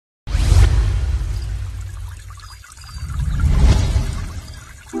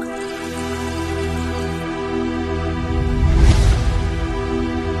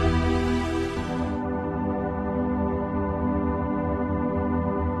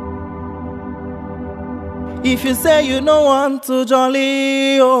If you say you no want to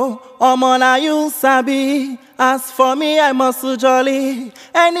jolly, oh, na you sabi. As for me, I must jolly.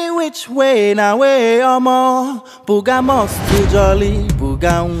 Any which way, na way, Buga must to jolly.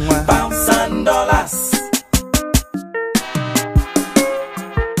 Buga nwa. Pounds and dollars.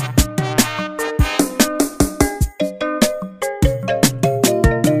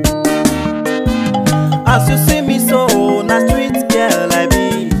 As you see me so, na street girl I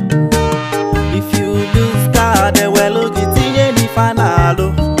be. If you lose car, they will look it in the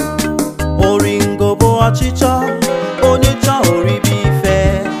fanalo. Oringo bo chicho, onicho oribi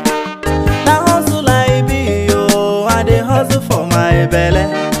fair. Na hustle I be yo, I dey hustle for my belly.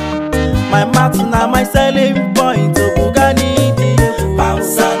 My mat na my selling point to Buga need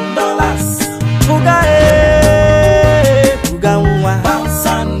pounds and dollars. Buga Buga nwa. Pounds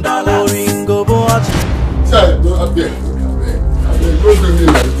and dollars. Oringo bo chicho. I beg. Don't do me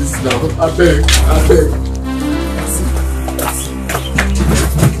like this now. I beg.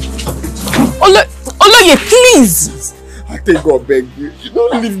 Oloye, please. I take God beg you. You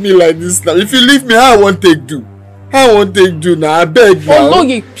don't leave me like this now. If you leave me, how I won't take do? Now? I beg now.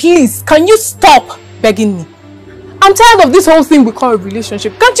 Oloye, please. Can you stop begging me? I'm tired of this whole thing we call a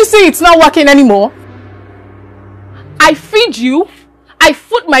relationship. Can't you see it's not working anymore? I feed you. I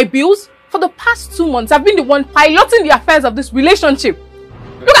foot my bills. For the past 2 months, I've been the one piloting the affairs of this relationship.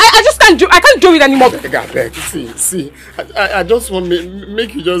 Look, I just can't do it anymore. Beg. See. I just want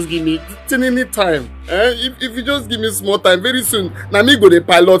make you just give me tiny time. If you just give me small time, very soon, now me go the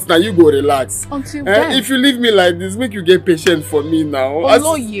pilot, now you go relax. Until then. If you leave me like this, make you get patient for me now.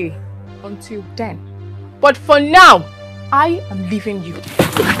 Oloye, until then. But for now, I am leaving you.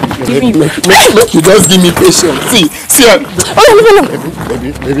 Make you just give me patience. See.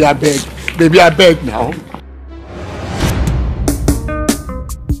 Baby, I beg now.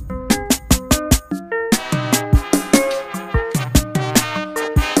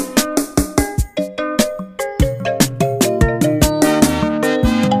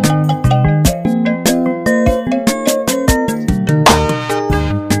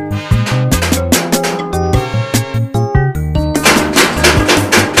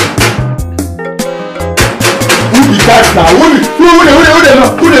 Now,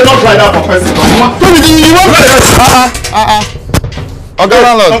 who they not try that for person? You want Okay,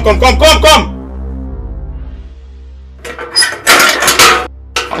 landlord. Come.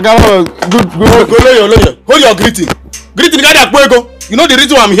 Good. Go, hold your greeting. Greeting, you know the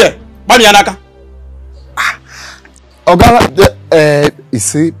reason why I'm here. Bani Anaka. You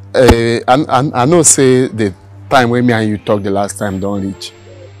see, I know say the time when me and you talk the last time don't reach.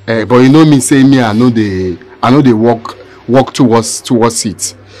 But you know me say me I know they work towards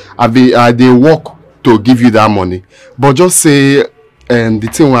it. They work to give you that money. But just say the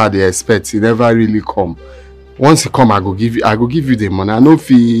thing where they expect, it never really come. Once it come, I go give you the money. I know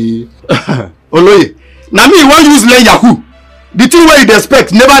fee. Oloye. Now me want use lay Yahoo. The thing where you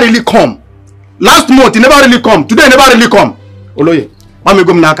expect never really come. Last month it never really come. Today it never really come. Oloye. No,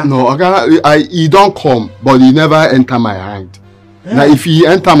 he don't come, but he never enter my hand. Yeah. Now if he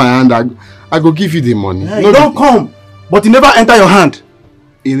enter my hand, I go give you the money. Yeah, no, don't come, but he never enter your hand.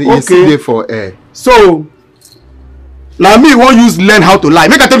 He still there for air. So now me won't learn how to lie.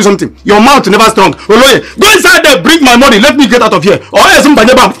 Make I tell you something. Your mouth never strong. Oloye, go inside there, bring my money. Let me get out of here. Or else Lord,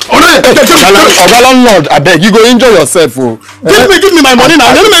 I beg you go enjoy yourself. Give me my money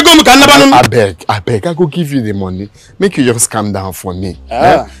now. I beg. I go give you the money. Make you just calm down for me.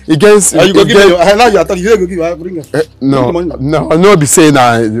 You go give me. Now you are talking. You go give. Bring it. No, be saying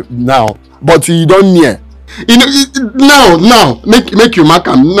now. But you don't near. You know now. Make you mark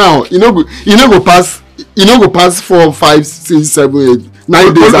him now. You know go pass. You know go pass 4, 5, 6, 7, 8,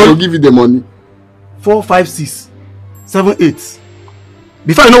 9 days. I will give you the money. 4, 5, 6, 7, 8.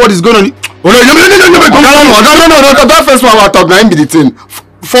 Before you know what is going on. No. That first one I talk now be the thing.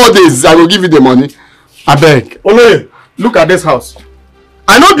 4 days I will give you the money. I beg. Oloye, look at this house.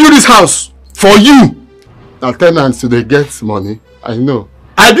 I not build this house for you. Now tenants they get money. I know.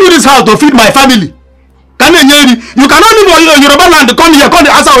 I build this house to feed my family. You cannot leave Yoruba land to come here, come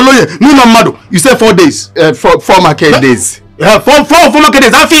to answer Oloye. No, Mado. You say 4 days. 4 market days. Yeah, 4 market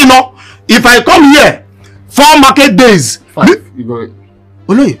days. I feel no. If I come here, 4 market days. 5. You go.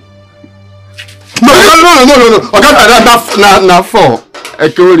 Oloye. No. Okay, na 4.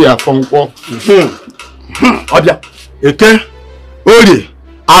 Ekori afon 4. Obia. Eke. Ori.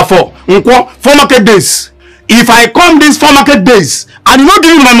 Afo. Nko 4 market days. If I come these 4 market days and you not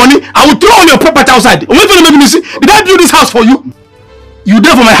give me my money, I will throw all your property outside. Wait for the see. Did I build this house for you? You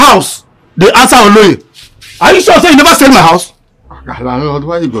there for my house? They answer Oloye. Are you sure say you never sell my house? Landlord,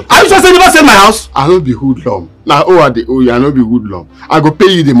 why you go? Are you sure you never sell my house? I don't be hoodlum. Now, I the I no be hoodlum. I go pay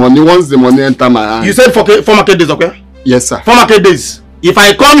you the money once the money enter my hand. You said 4 market days, okay? Yes, sir. 4 market days. If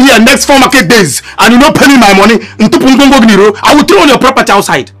I come here next 4 market days and you don't pay me my money, I will throw on your property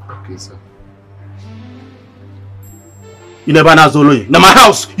outside. Okay, sir. You never know Zoloye. Now my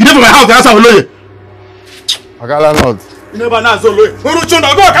house. You never my house. That's how Zoloye. Okay, landlord. You never know Zoloye.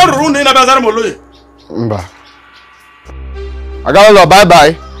 Mba. Okay, landlord. Bye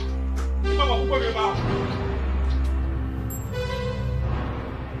bye.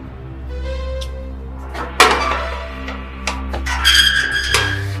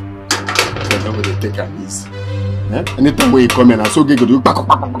 Take am easy. Anytime when you come in, I so get go do.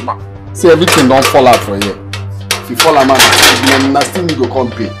 See everything don't fall out for here. If you fall out, man, still need to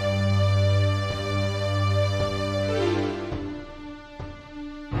come pay.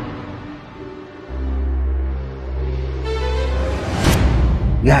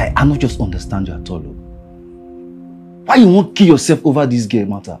 Guy, I don't just understand you at all. Why you won't kill yourself over this girl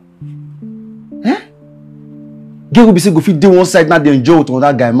matter? Eh? Girl will be say go fit dey one side now they enjoy with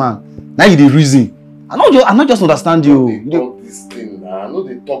another guy, man. Now you the reason. I not just understand you. They talk this thing now. I know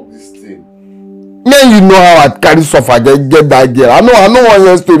they talk this thing. Man, you know how I carry suffer get that girl. I know one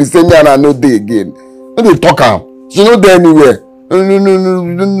year story say me and I know they again. No they talk am. She no there anywhere.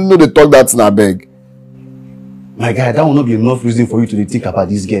 No they talk that thing I beg. My guy, that will not be enough reason for you to think about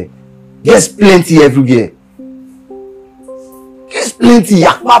this girl. There's plenty everywhere. There's plenty.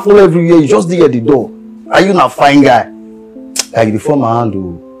 Yakpa follow everywhere. You just dig at the door. Are you not fine guy? Like the former hand,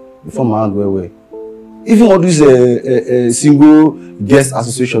 where. Even all these single guest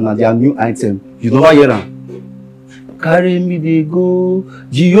association and their new item, you never hear them. Carry me they go,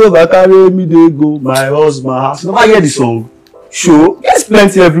 Jehovah carry me they go, my husband house. You never hear the song. Sure, there's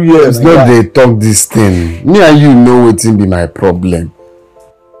plenty everywhere. It's not they talk this thing. Me and you know what be my problem.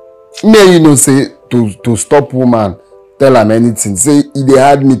 Me and you know say to stop woman, tell am anything. Say it they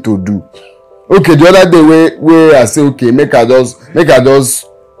had me to do. Okay, the other day where I say okay, make I just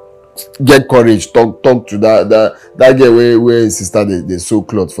get courage, talk to that girl where his sister they sew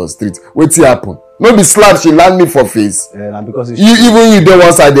clothes for street. Wetin happen? No be slap, she land me for face. Because even you dey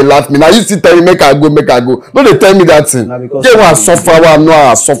one side they laugh me. Now you still tell me make I go. No, they tell me that thing. Get one suffer, one no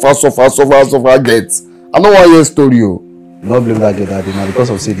I suffer get. I no wan hear story o. No blame that girl that day now because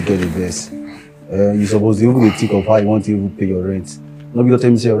of say the girl the best. You suppose to even think of how you want to even pay your rent. No be don't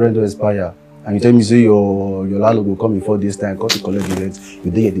tell me say your rent will expire. And you tell me say your landlord will come in 4 days time, come to collect the rent. You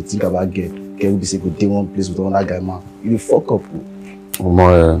dey dey think about girl will be say go dey one place with another guy man. You dey fuck up.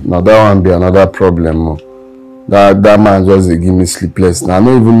 Now that one be another problem. That man just dey give me sleepless. Now I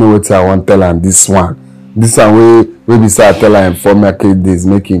don't even know what I want to tell him this one. This one we be say I tell him 4 market days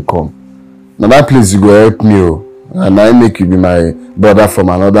make him come. Now that place you go help me and I make you be my brother from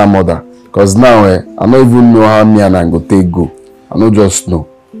another mother. Cause now I don't even know how me and I go take go. I don't just know.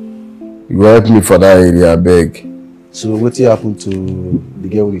 You go help me for that area, I beg. So what happened to the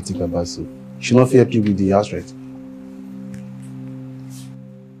girl we think about? So she not help you with the house rent?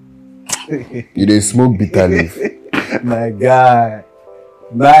 You dey smoke bitter leaf. My guy.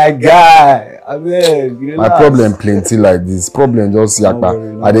 I mean, my problem plenty like this. Problem just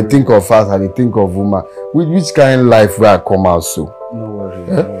yakpa. I dey think of us, I dey think of woman. Which kind of life where I come out so? No worry,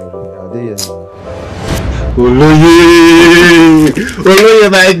 no worry. Are they Oloye,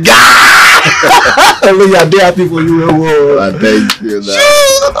 my God! Oloye, I'm happy for you. Thank you.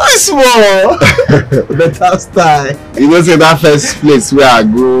 Nice one. Better style. You know, say that first place where I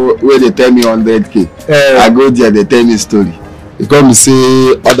go, where they tell me 100K. I go there, they tell me story. They come to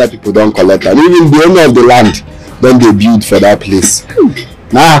say other people don't collect, and even the owner of the land don't they build for that place.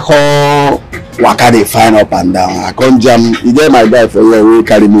 Now I come waka dey find up and down. I come jam. You get my guy for here who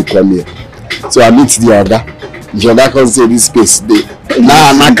carry me come here. So I meet the other. The other come say this space dey.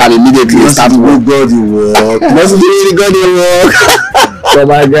 Now I can immediately start work. God the work. Must be God the work. So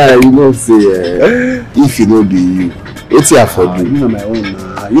my guy, you know say if you know be you, what's here for you? You know my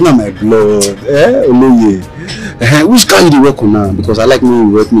own. You know my blood. Oloye. Which car you dey work on now? Because I like when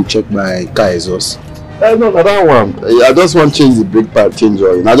you work me check my car exhaust. No, that one. I just want to change the brake pad, change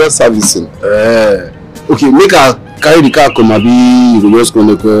oil. I just servicing. Okay, make I carry the car come abi you go just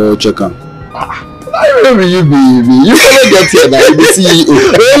go check am. Maybe you follow get here now. You be CEO.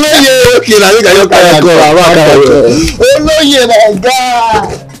 Oloye, okay, now make I just carry come. Oloye, my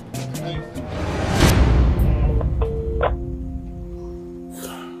God.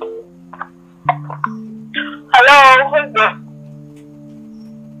 Hello, who's that?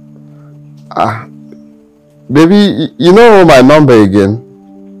 Baby, you know my number again?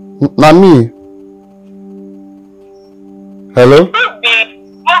 Not me. Hello? Don't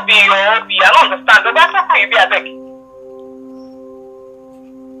be your hobby. I don't understand. The back of you be a beg.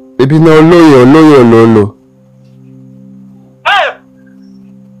 Baby, no, loyo. Oh,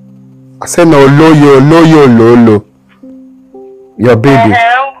 I said no, loyo. Your baby.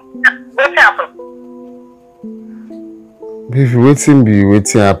 What happened? Baby,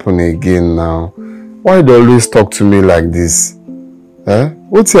 waiting happen again now. Why do you always talk to me like this?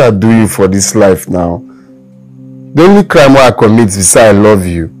 What I do you for this life now? The only crime I commit is say I love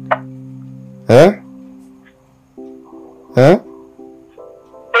you. Below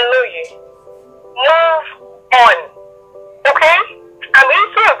you. Move on. Okay? I'm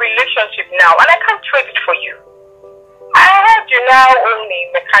into a relationship now and I can't trade it for you. I heard you now own a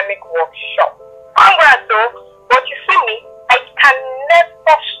mechanic workshop. Congrats though, but you see me, I can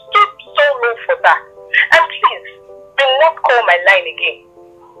never stoop so low for that. And please, do not call my line again.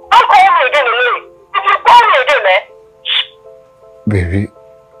 Don't call me again, Olori. If you call me again,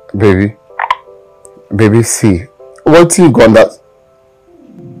 Baby, see. What you got that?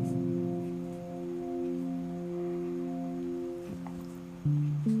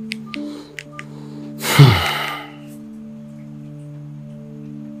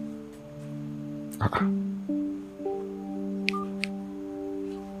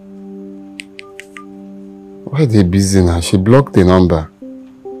 Why they busy now? She blocked the number.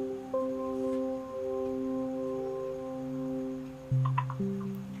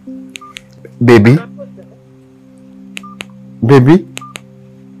 Baby?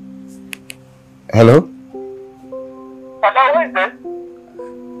 Hello? Papa, who is this?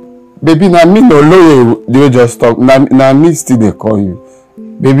 Baby, na me no lawyer they just talk. Na me still they call you.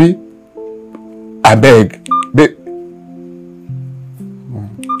 Baby, I beg.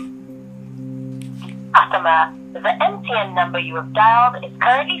 Customer, the MTN number you have dialed is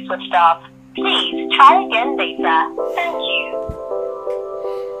currently switched off. Please try again later. Thank you.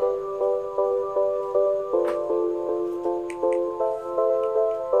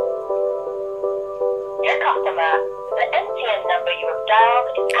 Dear customer, the MTN number you have dialed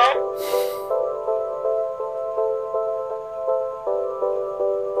is currently...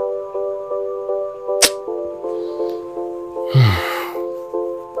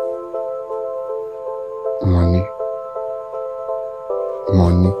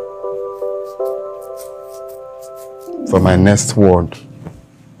 Money. For my next word.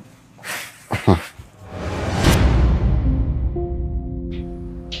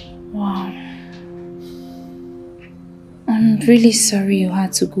 Wow. I'm really sorry you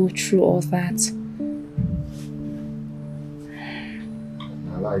had to go through all that.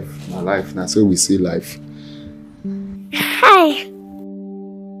 My life. Now so we see life. Hi.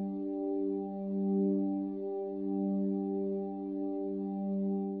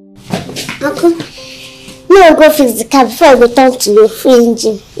 Uncle, no, I'll go fix the car before I go turn to the full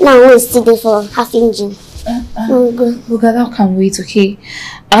engine. Now we're still there for half engine. Buga, that can wait, okay?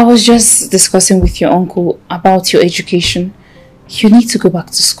 I was just discussing with your uncle about your education. You need to go back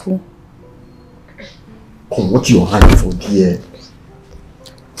to school. Come, what your hand for dear?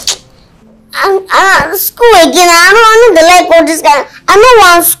 School again. I don't like all this guy. I don't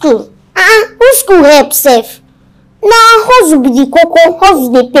want school. Who school help safe? Now, how will be the cocoa? How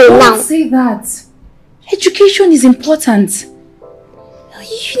will they pay now? Don't say that. Education is important.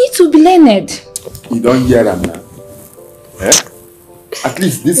 You need to be learned. You don't hear them now. Eh? At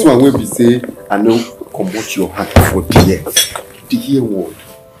least this one will be say, I know, come what your hand for dear. The hear word.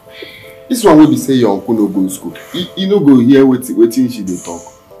 This one will be say your uncle no go to school. You no go here waiting she dey talk.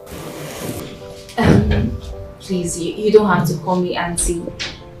 Please, you don't have to call me auntie.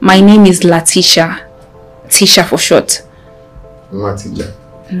 My name is Latisha. Tisha for short. Latisha.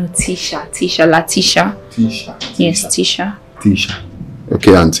 No, Tisha. Latisha. Tisha. Yes, Tisha. Tisha.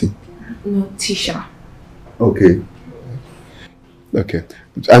 Okay, auntie. No, Tisha. Okay.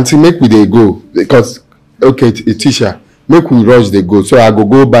 Auntie, make we dey go because Tisha, make we rush dey go. So I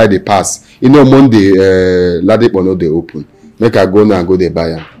go buy the pass. You know Monday, Ladipo no dey open. Make I go now and go dey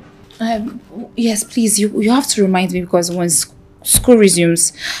buy am. Yes, please. You have to remind me because when school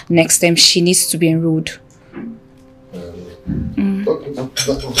resumes next time, she needs to be enrolled.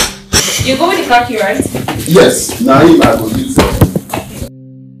 You go with the car key, right? Yes. Now I go use it.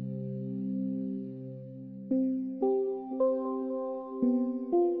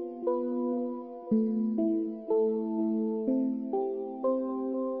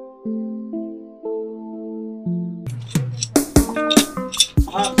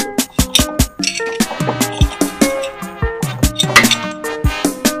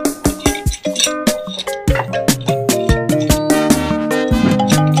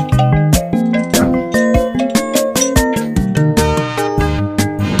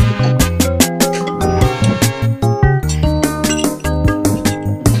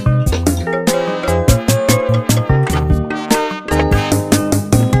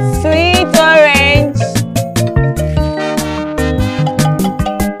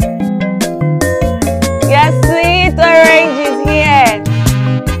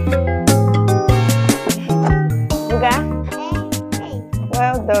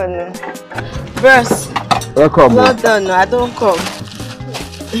 Welcome. Well done, no, I don't come.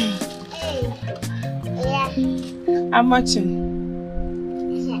 How much?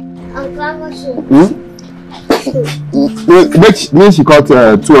 Uncle, how much? Which she got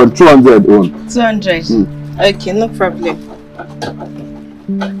 200 on. 200. Okay, no problem.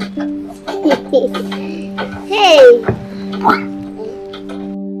 Hey.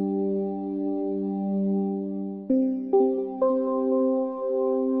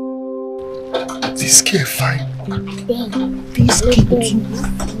 This girl fine. This kid.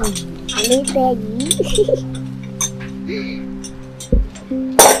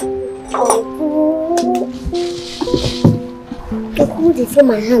 They feel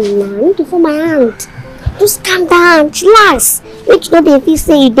my hand now. They feel my hand. Just calm down, relax. Make sure they feel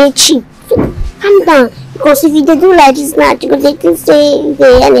say they cheap. Calm down. Because if you do like this now, because they can say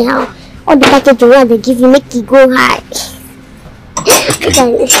they anyhow. All the package around they give you make it go high.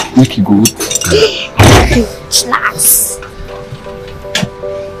 Make it go. Relax.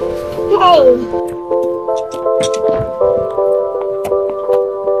 Hey.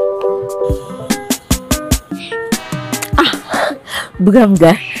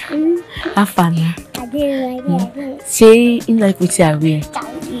 Buga. Have fun. I did. Say in like with your way.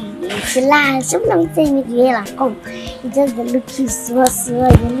 Relax. Sometimes say me the hell come. You just the look you small.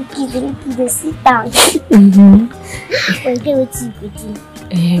 They sit down.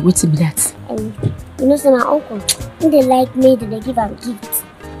 Wait What's be that? You know, so my uncle, when they like me, they give them gifts.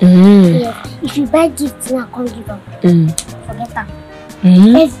 Yeah. If you buy gifts now, can't give them. Forget that.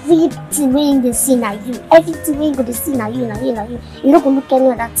 Everything when they see now you. Everything when they see now you. You not gonna look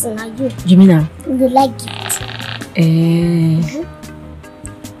at that thing now you. You mean now? They like gifts.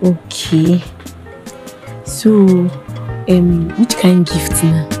 Okay. So, which kind of gift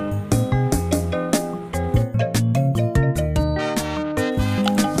now?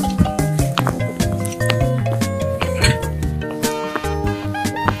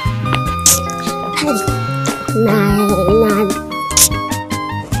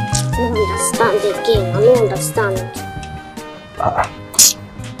 I don't understand.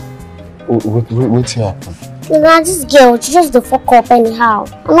 What's happened? Nah, this girl, she just the fuck up anyhow.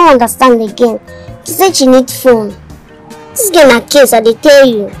 I don't understand again. She said she need phone. This girl na case, I dey tell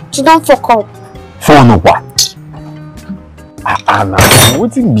you. She don't fuck up. Phone or what?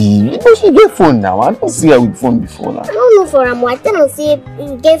 What it be? You know she get phone now. I don't see her with phone before now. I don't know for her. I tell her say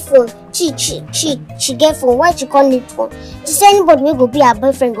you get phone. She get phone. Why she can't need phone? She say anybody will go be her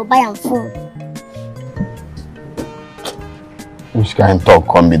boyfriend go buy her phone. Which kind of talk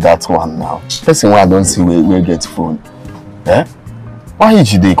can be that one now? Person why I don't see where get phone. Eh? Why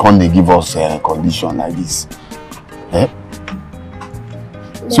should they come they give us a condition like this? Eh? Yeah.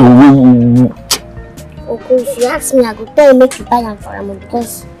 So okay, if you ask me, I go tell you make you buy am for her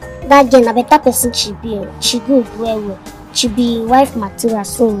because that girl a better person she be. She good well. She be wife material,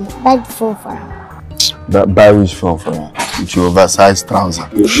 so buy the phone for her. Buy which phone for her? With your oversized trouser.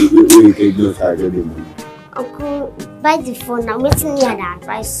 Uncle, buy the phone. I'm waiting here to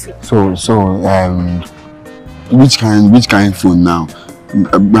advise you. So which kind phone now?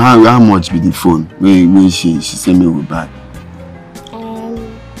 How much be the phone? When she say me will buy?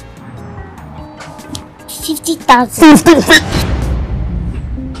 50,000. 50.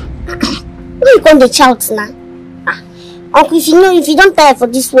 Where you come the shout now? Uncle, if you don't tell her for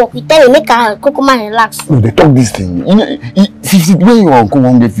this work, you tell her make her Kokoma relax. No, they talk this thing. You know, 50. When your uncle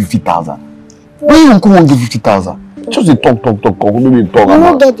won't get 50,000? When your uncle won't get 50,000? Just they talk. Maybe talk. You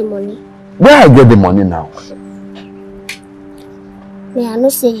don't get the money. Where I get the money now? Yeah, I know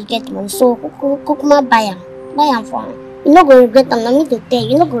say you get money, so Kokoma buy am for her. You not gonna regret them. I need to tell you,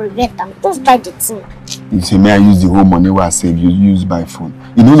 you not gonna regret them. Just buy the thing. You say, may I use the whole money where I save? You use by phone.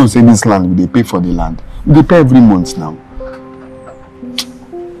 You don't know say this land, they pay for the land. They pay every month now.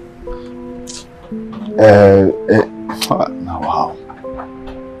 Wow.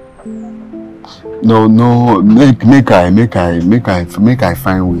 No. Make I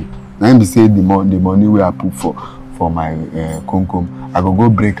find way. Let me say the money where I put for my concom. I go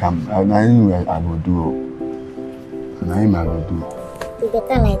break them. I go do. You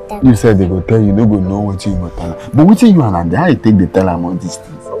better like that. You said they go tell you, no go know what you go tell. But what you and how you take the tell them all these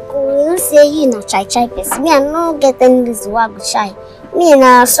things? Uncle, you say you na shy person. Me I no get any reason why I go shy. Me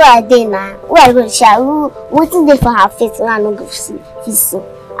na so I dey na. Where I go shy? Waiting there for her face when I no go see.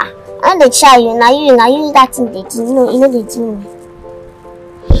 I dey shy you na you that thing they do. No, you know they do.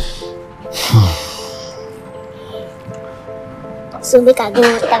 So make I go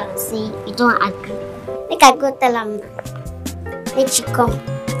tell am say you don't agree. Make I go tell am. Make you come.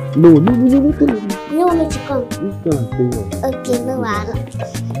 No, tell him. No, make you come. You can't stay here. Okay, no wahala.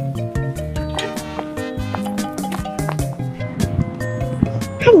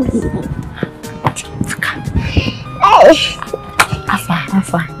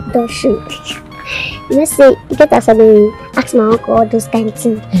 Alpha. Don't shoot. You know, say, you get as I ask my uncle all those kind of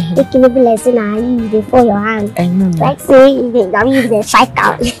things. They can be like, say, nah, you they for your hand. I know. Like, say, they fight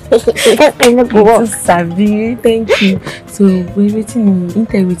out. That's kind of go up. Sabi, thank you. So, we're waiting,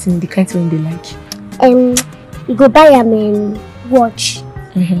 the kind of they like. You go buy a watch.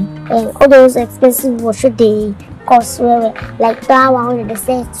 All those expensive watch they cost like that one they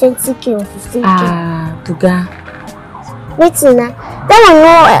say 20k or 15k. Buga. Wait now. That one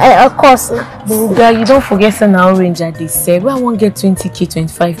no cost now. Buga, you don't forget an orange that they say. Where I won't get 20k,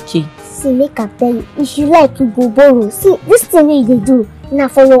 25k. See, make I tell you, if you like to go borrow. See, this thing they do now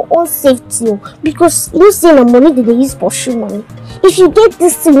for your own safety, because you see the money that they use for shoe money. If you get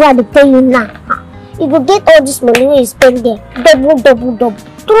this thing where they pay you now, you go get all this money where you spend there. Double.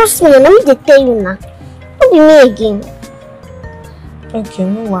 Trust me, let me just tell you now. Don't be me again. Okay,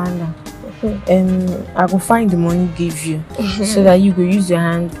 no wonder. I will find the money give you so that you go use your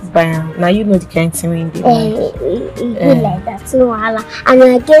hand buy them. Now you know the kind of thing when they like that, no wahala. And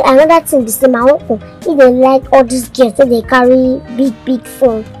I get another thing the same. My uncle, if they like all these girls, so they carry big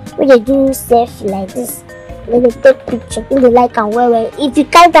phone, when they do selfie like this, then they take picture. If they like and well. If you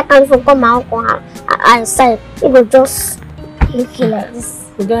carry that kind of phone, come my uncle outside, it will just look like this.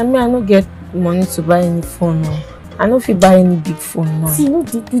 Then me, I don't get money to buy any phone now. I don't feel buy any big phone now. See, no,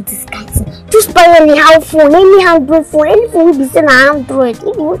 they do this kind of thing. Just buy anyhow phone, any Android phone, any phone will be saying Android.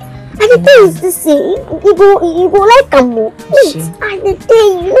 And the thing is this thing, you go like a more. And the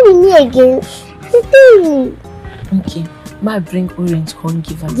thing, you know me again. The thing. Okay, may I bring orange corn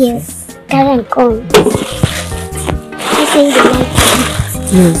give us? Yes, Karen corn. I think they like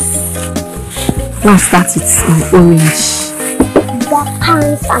it. Yes. Now start with orange.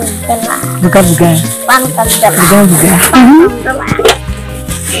 Buga.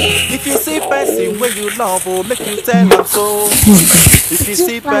 If you see person where you love, oh, make you tell them so. If you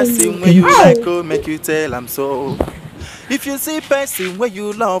see person where you like, oh, make you tell them so. If you see person where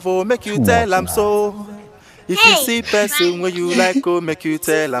you love, oh, make you tell them so. If you see person where you like, oh, make you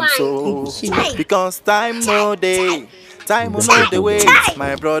tell them so. Because time no day. Time will know the way,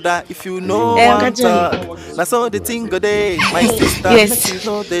 my brother. If you know one talk, that's all the thing go day. My sister, make you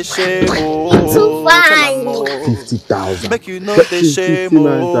know the shame. Oh, 50,000. Make you know the shame.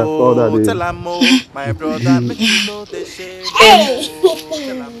 Oh, tell them my brother. Make you know the shame.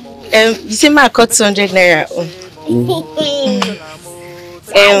 You see my cut 200 naira.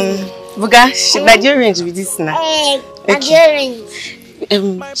 Buga, should I do range with this now? Okay.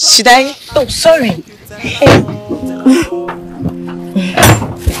 Should I? Oh, sorry.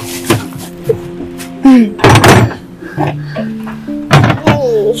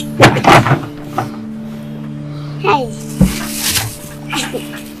 Hey.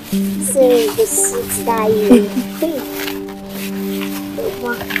 So the seats that you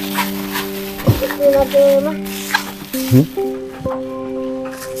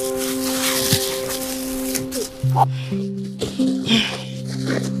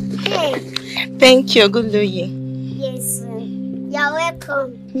Thank you, good looking. Yes, sir. You're welcome.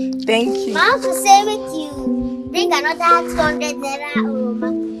 Thank you. Mom to say with you. Bring another 200 naira.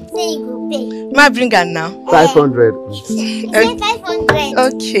 Say you go pay. Ma bring her now. 500. Say 500.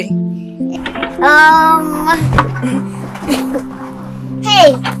 Okay.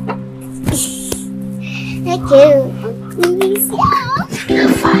 Hey. Thank you.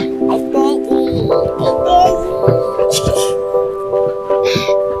 She's fine.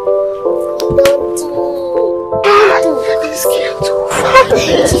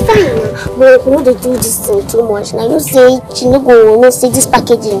 But you know they do this thing too much. Now you say she no say this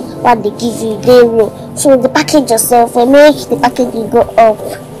packaging what they give you they real. So the package yourself and make the packaging go up.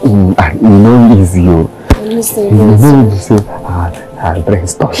 You know easy. You say her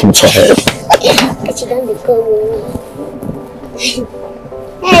breast touching her head. She don't become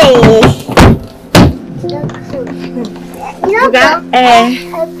hey.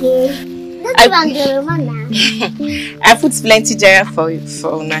 Okay. I put plenty jara for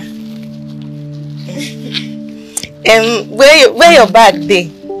now. Where your bag dey?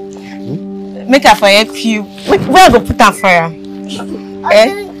 Make her for help you. Where I go put her for her? I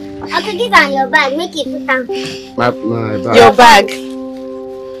could give her your bag. Make it put her. My bag. Your bag.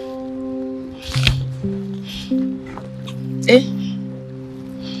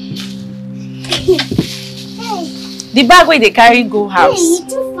 The bag where they carry go house. Hey, you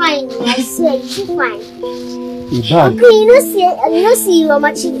too fine. I swear, you too fine. The bag. Okay, you know see you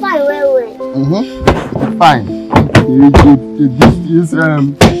much fine well. Fine.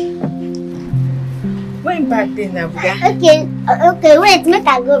 Wait, going back then, Buga. Okay, wait, make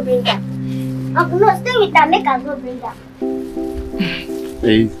I go bring her. Uncle, no, stay with her, make I go bring her.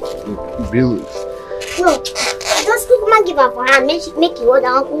 Hey, Bill. No, just come give her for her, make you hold her,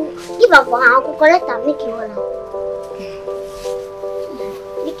 uncle. Give her for her, uncle, collect her, make you hold her.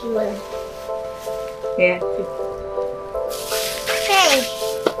 Make you hold her. Yeah. Hey,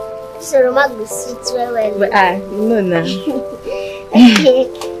 so Roma go sit well. No, no. Okay,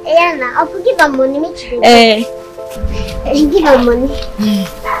 yeah, now, uncle, give her money, make you give her money.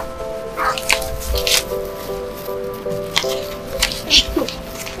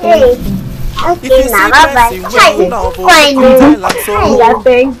 Hey. Okay, now bye-bye. Fine,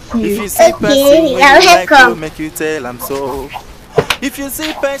 thank you. Okay, you're welcome. Make you tell I'm so. If you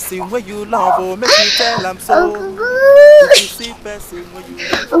see person where you love, oh, make you tell I'm so. If you see person where you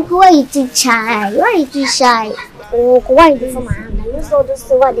love, Uncle, why you too shy? Why you too shy? Uncle, why you do for my hand? You saw this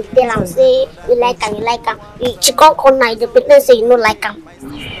what they tell him, say you like him, you like him. She can't come now, the pretend say you don't like him.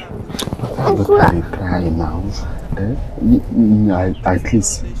 Uncle, I cry now. At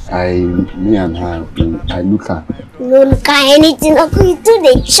least me and her, I look at. No look at anything, Uncle, you too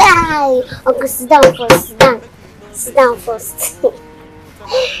they shy. Uncle, sit down first, sit down. Sit down first.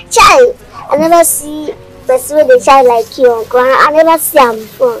 Shy, I never see person with a shy like you, Uncle. I never see him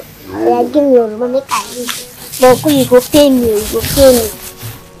before. Yeah, give me your room, make I leave. But Uncle, you go pay me, you go pay me.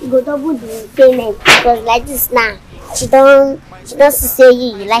 You go double the payment because like this now, she don't say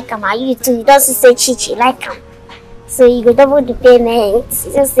you like him, and you too, you don't say she like him. So you go double the payment.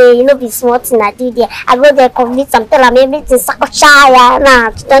 Just say you know be smart in I do there. I go there convince them, tell them everything shy. Nah,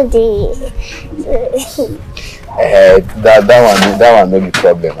 don't they? That one no be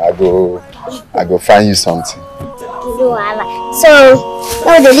problem. I go find you something. So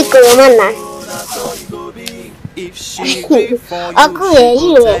now the little woman now. Uncle,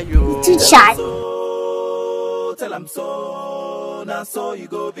 you too shy. tell I'm so, now so you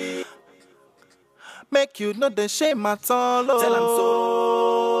go be. Make you know the shame at all. Oh. Tell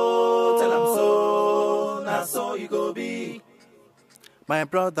I'm so, now so you go be. My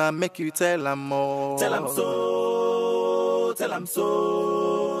brother make you tell I'm more. Tell I'm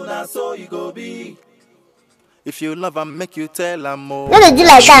so, now so you go be. If you love him, make you tell him more. No, do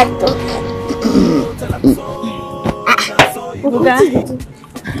like that. Tell him so, now so you go be.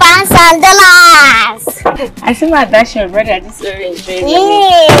 $500. I see my dash your brother this orange.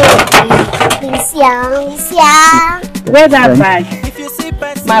 Yeah. Where's that bag? If you see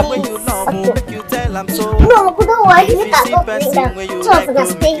person when you love, make you tell him so. No, don't worry. If you see person when you like,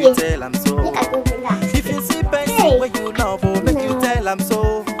 make you tell him so. If you see person when you love, make you tell him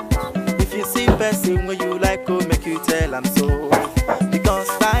so. If you see person when you like, make you tell him so. Because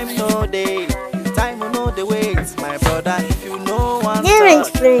time no day, time no the wait, my brother. If you know one, my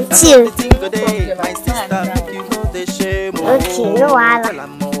sister, make you know the shame. Okay, no wahala.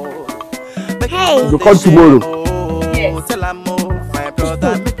 Hey, you come tomorrow. Yes. Tell him my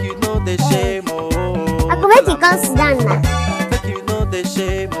brother, make you know the shame. I go make you come sit down now. Make you know the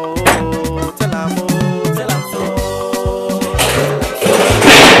shame. Tell him so.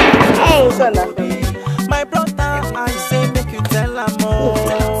 Hey, my brother, I say make you tell him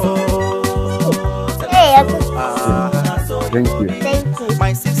hey, Thank you. thank you.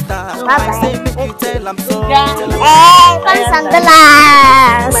 my sister, Bye-bye. I say make you tell him so. Hey,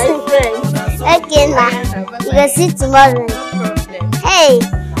 $500. My friend. Okay, now you go see tomorrow. Hey.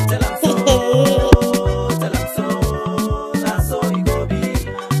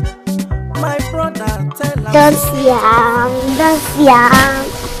 My brother, tell him Don't see him.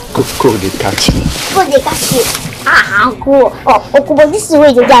 Go, they catch me. Go, they catch you. Uncle. Oh, Uncle, but this is where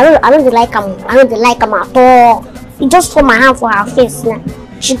you I don't like him. I don't like him at all. You just put my hand for her face now.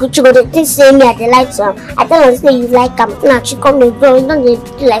 She go to think say me at the light so I tell her say you like him. Now she come me bro, you don't do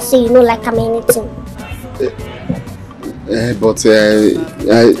like say you don't like him anything.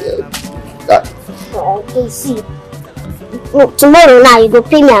 Okay, see. No, tomorrow now you go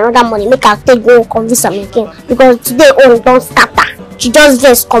pay me another money, make her take go convince him again. Because today own don't scatter. She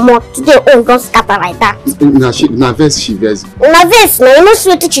just come out. Today own don't scatter like that. Na verse she verse. Na verse now, you know see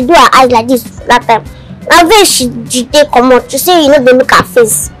what she do her eyes like this that time. Na verse she take come out. You say you know they make her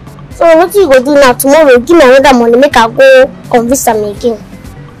face. So what you go do now tomorrow? Give me another money, make her go convince him again.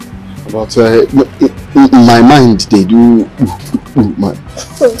 But in my mind they do.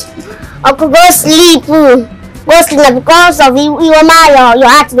 Uncle, go sleep. Go sleep now because of your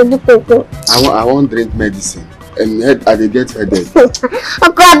heart they do pain. I won't drink medicine. And I get headache.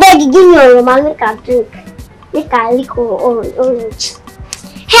 Uncle, I beg you, give me your man, make her drink. Make her lick orange.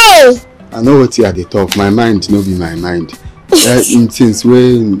 Hey! I know what you are the talk. My mind no be my mind. Since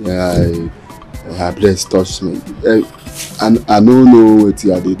when Please touch me. And I don't know what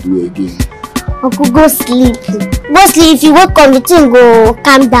you they do again. Uncle, go sleep. Go sleep. If you wake up, the thing go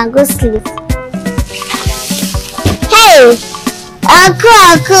calm down. Go sleep. Hey!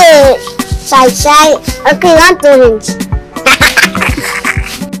 Uncle. Shy. Uncle, you want orange?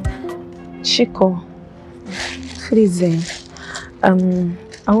 Chico, please, I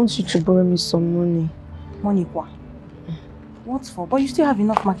want you to borrow me some money. Money what? What for? But you still have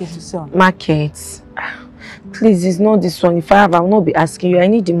enough market to sell. Market? Please, it's not this one. If I have, I will not be asking you. I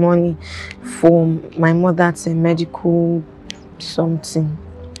need the money for my mother's medical something.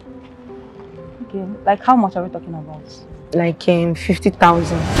 Okay, like how much are we talking about? Like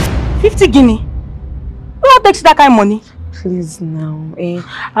 50,000. 50 guinea? Who takes that kind of money? Please now,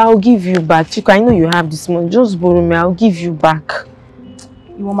 I'll give you back. Chico, I know you have this money. Just borrow me, I'll give you back.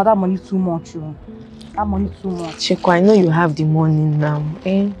 You want that money too much, you. That money too much. Chico, I know you have the money now.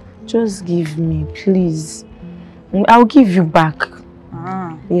 Just give me, please. I'll give you back.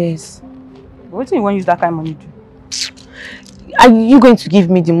 Yes. What do you want to use that kind of money to? Are you going to give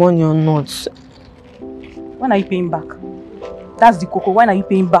me the money or not? When are you paying back? That's the cocoa. When are you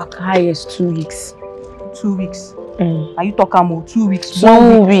paying back? Highest 2 weeks. 2 weeks? Are you talking about 2 weeks?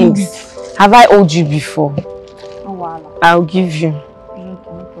 2 weeks. Have I owed you before? Oh, wow. I'll give you. Okay, no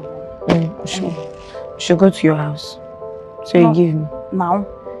problem. Should go to your house. So you give me. Now?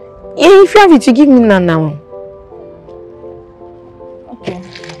 Yeah, if you have it, you give me now. Okay.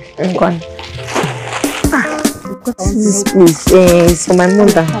 Go on. Got this place. It's for my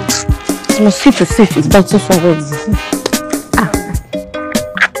mother. It's my safe. It's better already.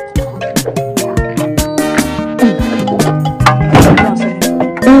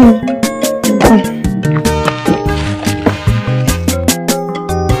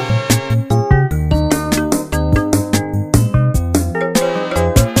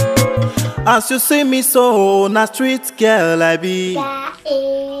 As you see me so, na street girl I be.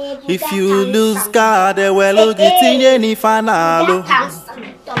 If you lose God, they will look it in any fanalo.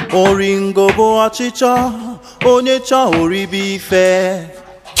 Oringo bo achicho, onyecho oribi fair.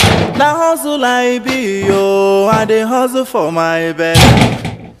 Na hustle I be yo, and they hustle for my bed.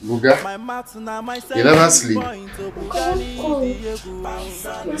 Buga, you never sleep.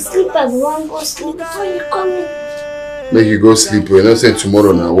 You sleep as one go sleep before you come in. Make you go sleep. We're not saying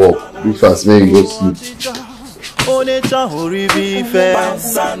tomorrow na walk. Do fast, make you go sleep. Onecha horibi fe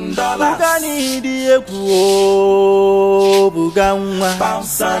Buga ni di eku Buga nwa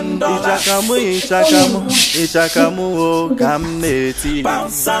Ichakamu o kamneti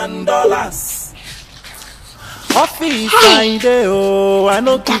Office side o I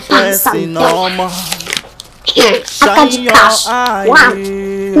no keep pressing no more. Shine your eye,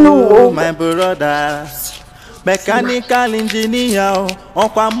 my brothers. Mechanical engineer,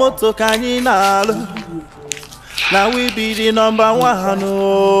 on moto kaninalo. Now we be the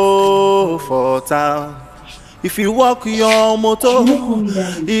 #1 for town. If you walk your motor,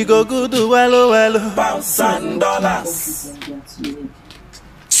 you go good well. Pounds and dollars.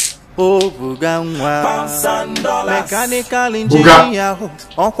 Oh, Buga Pounds and dollars. Mechanical engineer,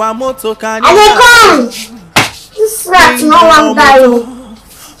 on moto kaninalo. This rat no one die.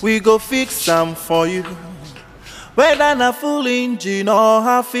 We go fix some for you. Whether na full engine or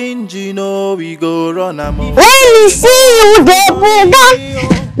half engine, oh, we go run a move. Let me see you there, Buga.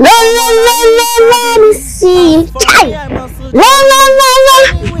 Let me see you.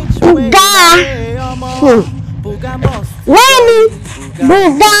 Buga.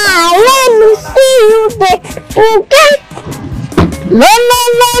 Buga, let me see you there, Buga.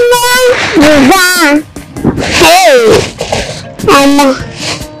 Buga. Hey, Mama.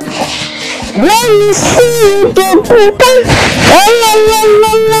 Let me see you, Buga. Let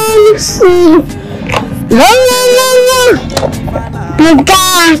me see you. Buga.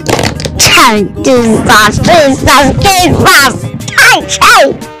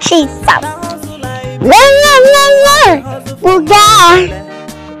 Jesus. Buga.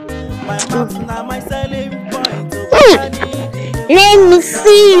 Let me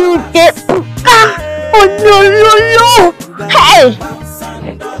see you, Buga. Oh no. Hey.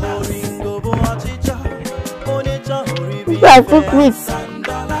 I cook with.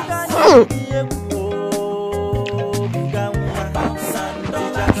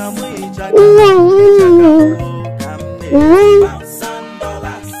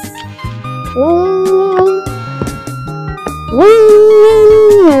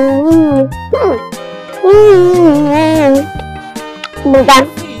 Buga,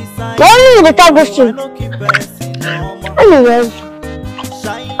 why are you talking to? Anyways,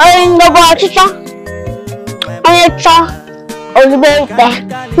 I'm the teacher. I'm a child. What's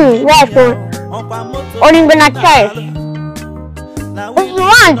Only when I try. If you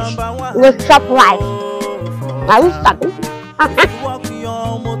want, we'll shop right. Are you stopping?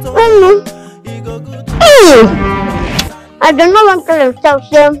 I don't know what to themselves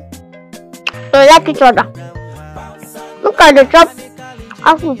say. They like each other. Look at the top.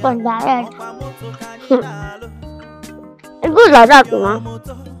 I feel from their head. It's good like that, man.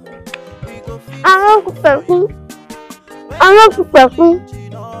 I'm not person.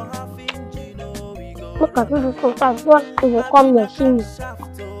 Look at this sometimes. What if you come here see me?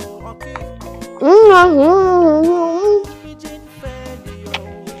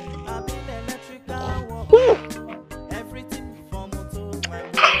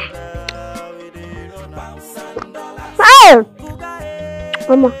 Hey!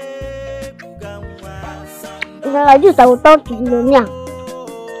 Mama. If I like this, I will talk to you.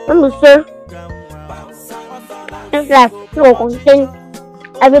 Let me say. It's like you will contain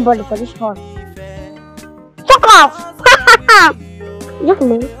everybody for this house. Fuck off! Look,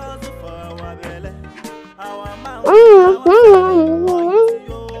 man.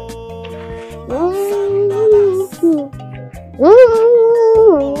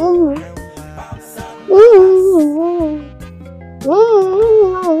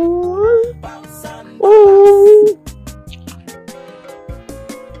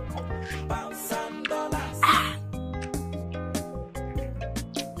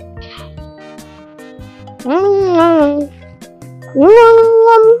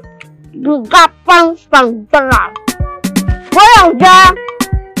 Buga $1,000. Well done.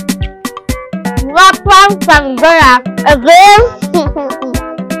 Buga $1,000 again.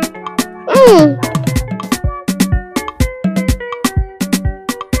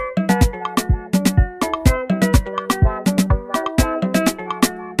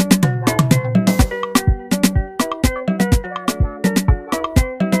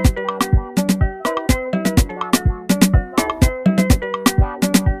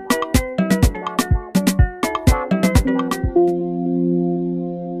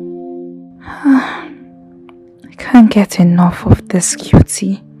 I can't get enough of this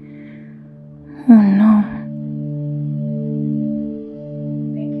cutie. Oh no.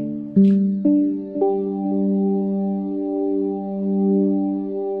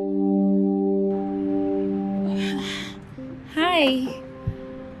 Hi.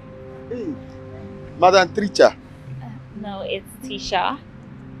 Hey, Madam Tricha. No, it's Tisha.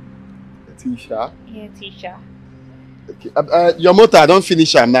 Tisha? Yeah, Tisha. Okay. Your motor, I don't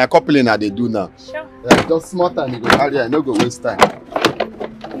finish am now. Coupling they do now. Sure. Just small time you go carry. I no go waste time.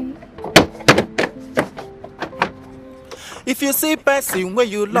 If you see person where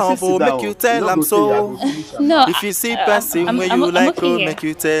you love, or make you tell I'm so. No. If you see person where you like, oh, make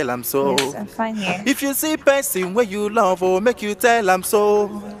you tell I'm so. Yes, I'm fine here. If you see person where you love, oh, make you tell I'm so.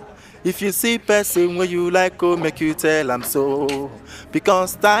 If you see person where you like, oh, make you tell I'm so.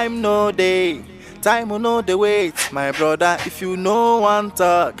 Because time no day. Time will know the wait, my brother, if you know one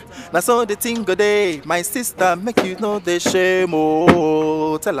talk. Now so the thing go day, my sister, make you know the shame,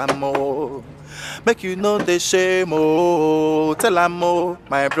 oh, tell her more. Make you know the shame, oh, tell her more.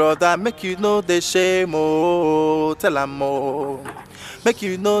 My brother, make you know the shame, oh, tell her more. Make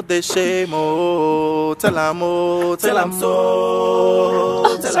you know the shame, oh, tell her more, tell her so.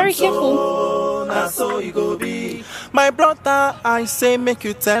 Oh, sorry, careful. Now so you go be. My brother, I say make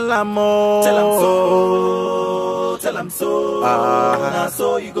you tell her more. Tell him so. Tell him so. Now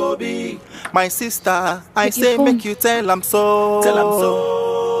so you go be. My sister, I say make you tell him so. Tell him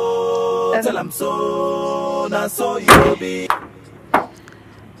so. Tell him so. Now so you go be.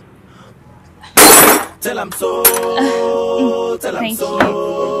 Tell him so. Tell him so.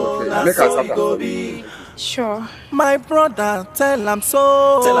 Now so you go be. Sure. My brother, tell him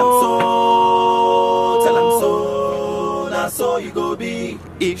so. Tell him so. Tell him so. So you go be.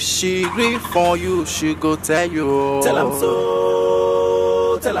 If she grieve for you, she go tell you. Tell him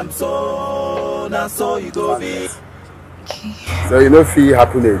so. Tell him so. Now so you go be. Okay. So you know fee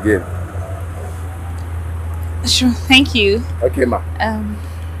happen again. Sure, thank you. Okay, ma.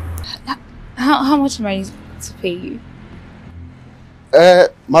 How much am I to pay you?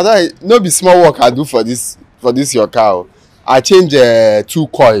 Madam, no be small work I do for this your car. I change 2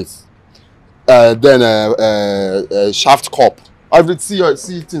 coils. Then shaft cup. Everything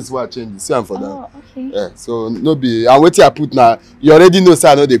see things were changing. See am for that. Oh, okay. Yeah, so no be. And what I put now, you already know. Say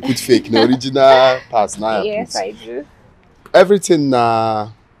I know they put fake. The original pass now. Yes, I do. Everything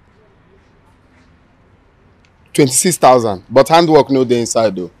 26,000, but handwork no dey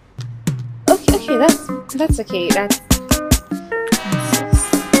inside though. Okay, that's okay. That's.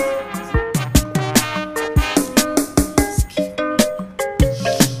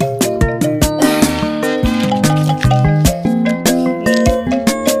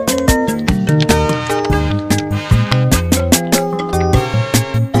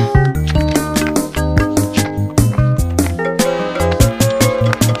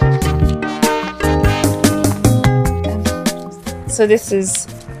 So this is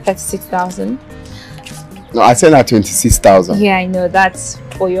 36,000. No, I said that 26,000. Yeah, I know. That's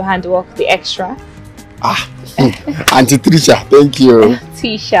for your handwork, the extra. Auntie Trisha, thank you.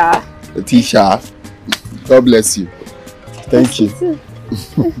 Tisha. Tisha, God bless you. Thank you.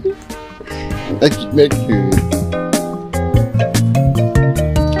 Thank you.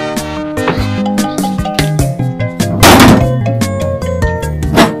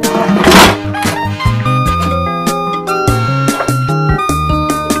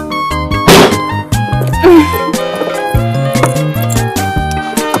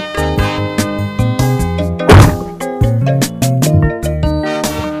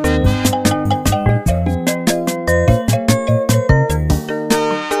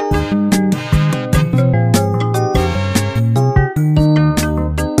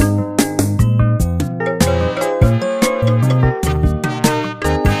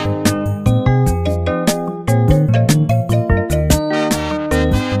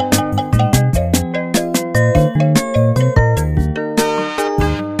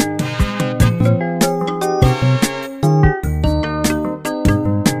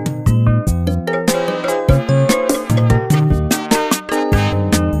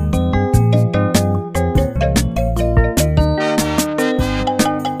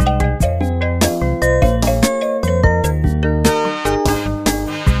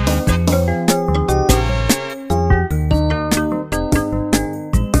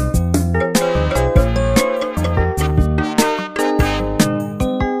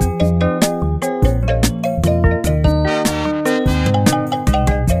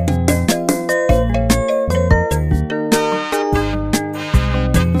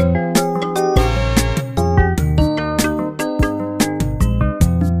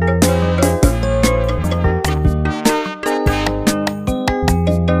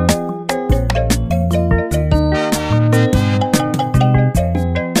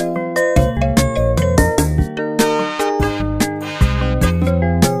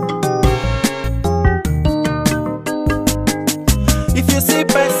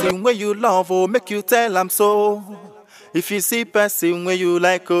 Where you love, oh, make you tell I'm so. If you see person where you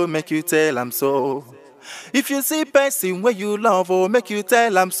like, oh, make you tell I'm so. If you see person where you love, oh, make you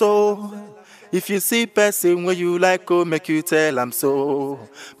tell I'm so. If you see person where you like, oh, make you tell I'm so.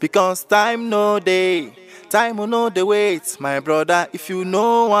 Because time no day, time will know the wait, my brother. If you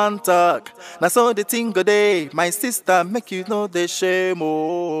know one talk, now so the thing go day. My sister make you know the shame,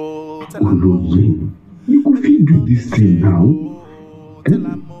 oh. You could do this thing now.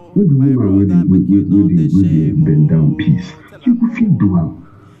 When the woman when they bend down peace, you will feel do am.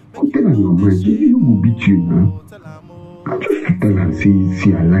 Put that on your mind, you will beat you now. I just tell her say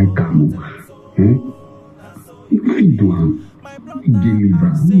I like am. You feel do am.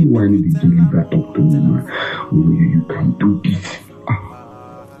 Deliver. Why need the deliver talk to me now? Oh, you can do this.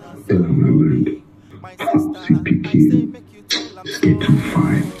 Tell her my mind. See pikin. Let's get too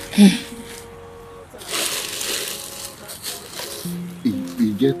fine.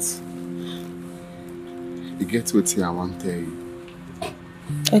 You get what I want to tell you.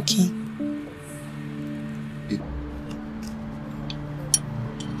 Okay.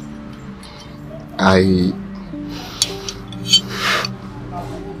 I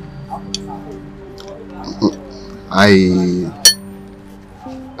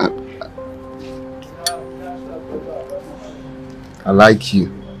like you.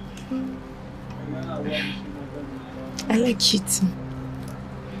 I like you too.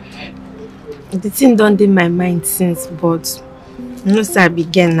 The thing don't in my mind since, but you know, sir, I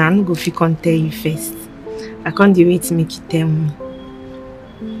began now. I'm go fit come tell you first. I can't wait to make you tell me.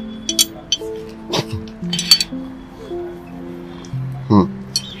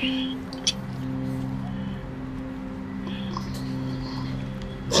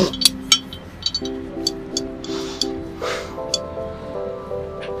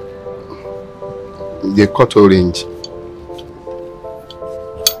 The cut orange.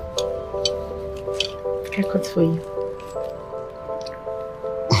 I cut for you.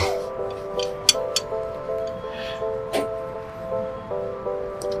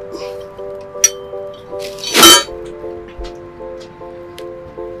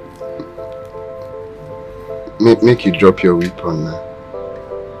 Make you drop your weapon now.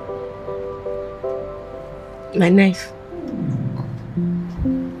 My knife.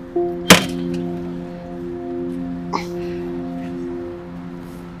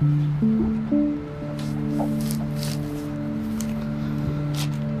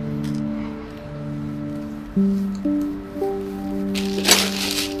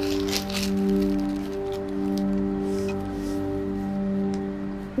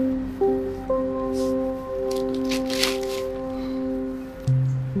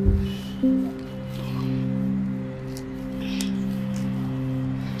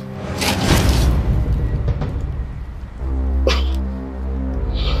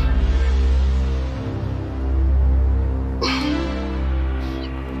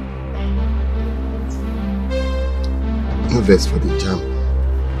 no vex for the jam.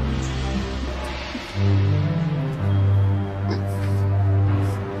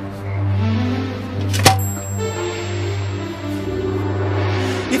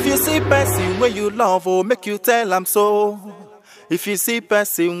 If you see person where you love, oh, make you tell I'm so. If you see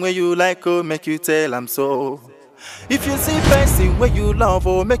person where you like, oh, make you tell I'm so. If you see person where you love,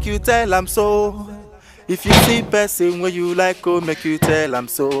 oh, make you tell I'm so. If you see person where you like, oh, make you tell I'm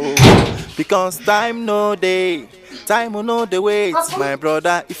so. Because time no day, time will know the wait, my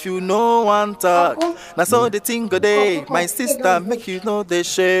brother. If you know one talk, now so the thing go day. My sister make you know the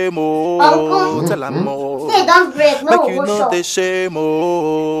shame, oh, tell I'm more. Make you know the shame,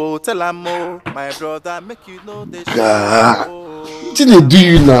 oh, tell I'm more. My brother make you know the shame. What did they do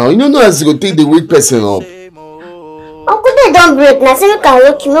you now? You don't know as you go take the weak person up. Uncle, they don't break. Now, say you can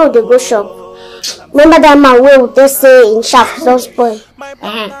look, you know, they go shop. Remember that man where they say in shop don't spoil.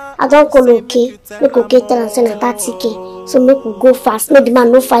 I don't call okay. Make okay tell and send a 30K. So make we go fast. Make the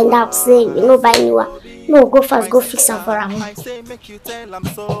man no find out say you know buy new one. No go fast, go fix am for him.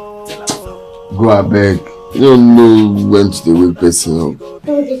 Go abeg. You don't know when to the weak person up.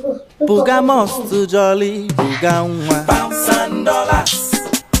 Buga must to jolly, Buga pounds and dollars.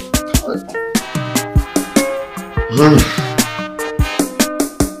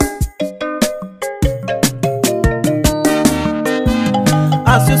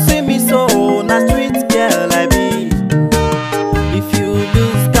 As you see me so, na street girl I be. If you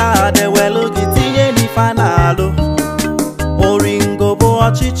lose car, they will look it in the fanalo. Oringo bo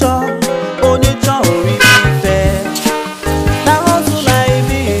chicho, onicho ori fair. Na hustle I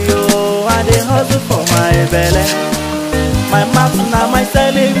be yo, I dey hustle for my belly. My mouth na my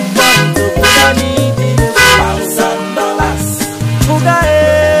selling point, so Buga need it. Pounds and dollars. Buga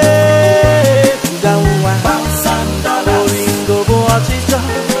Buga pounds and dollars. Oringo bo chicho.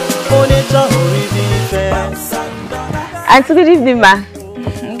 Auntie, good evening, ma.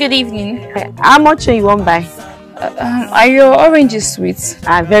 Good evening. How much you want buy? Are your oranges sweet?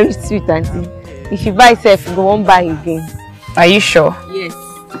 Ah, very sweet, auntie. If you buy self, you won't buy again. Are you sure? Yes.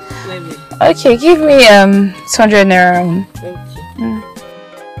 Okay, give me 200 naira.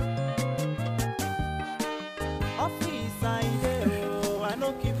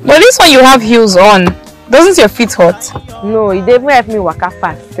 But this one you have heels on. Doesn't your feet hurt? No, it didn't help me walk up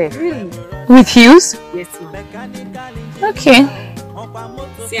fast. Really? With heels? Yes, ma'am. Okay.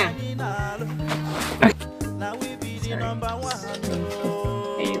 Yeah. There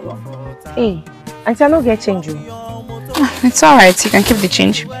you go. Hey, auntie, I don't get change. It's alright, you can keep the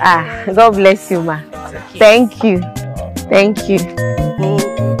change. Ah, God bless you, ma. Thank you. Thank you.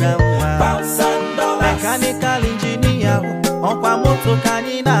 Mechanical engineer,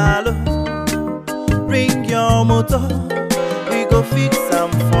 bring your motor, we go fix them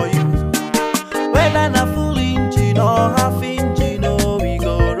for you. Whether na full engine or half engine, oh, we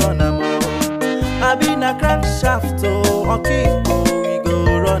go run them all. I been a crankshaft, oh, okay, oh, we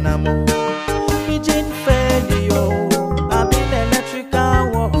go run them all. Engine failure, I been electrical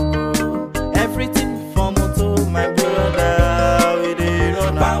work, everything for motor, my brother, we dey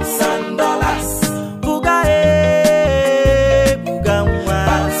run them all. Pounds and dollars. Buga Buga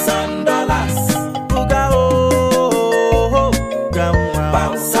pounds and dollars. Buga Buga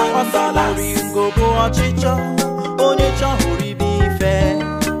pounds and dollars. Go bo chicho, onicho hori be fair.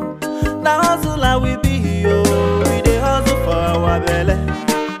 Now hustle we be yo, we dey hustle for our belly,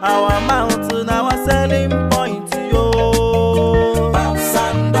 our mountain, our selling point yo. Pounds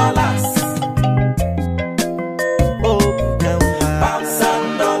and dollars. Oh Buga pounds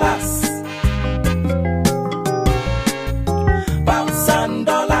and dollars. Pounds and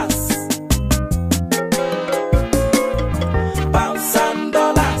dollars. Pounds and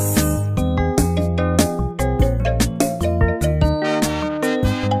dollars.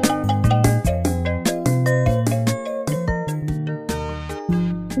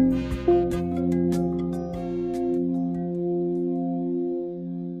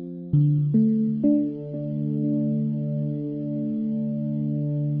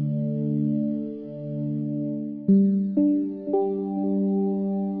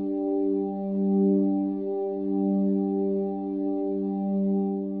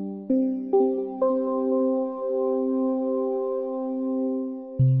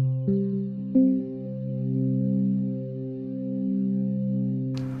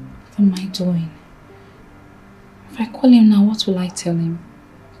 What am I doing? If I call him now, what will I tell him?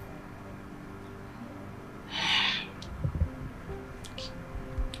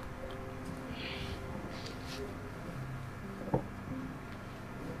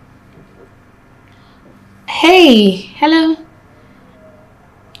 Hey, hello.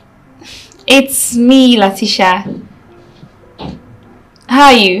 It's me, Latisha. how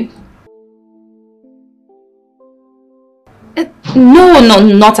are you? No,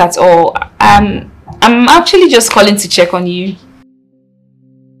 not at all. I'm actually just calling to check on you.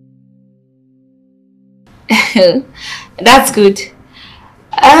 That's good.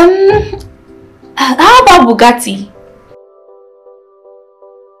 How about Bugatti?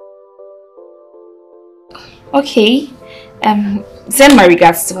 Okay. Send my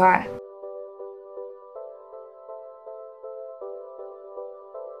regards to her.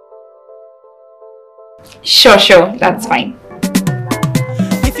 Sure, that's fine.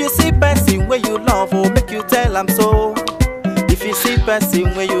 If you see person where you love, oh, make you tell I'm so. If you see person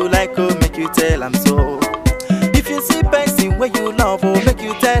where you like, oh, make you tell I'm so. If you see person where you love, oh, make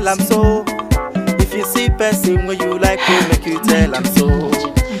you tell I'm so. If you see person where you like, oh, make you tell I'm so.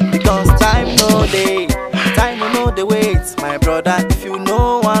 Because time no day, time no the wait, my brother. If you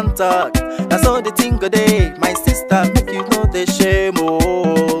know one talk, that's all the thing good day. My sister, make you know the shame,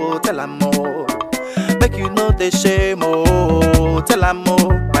 oh, tell I'm more. Make you know the shame, oh, tell I'm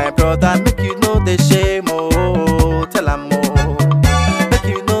more. My brother, make you know the shame, oh, tell I'm more. Make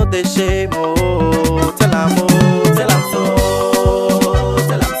you know the shame, oh, tell I'm more. Tell I'm so,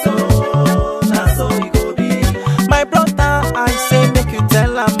 tell I'm so, that's so you go be. My brother, I say make you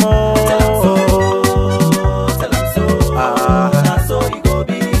tell I'm more. Tell I'm so, that's so you go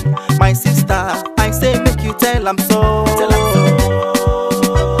be. My sister, I say make you tell I'm so. Tell I'm so.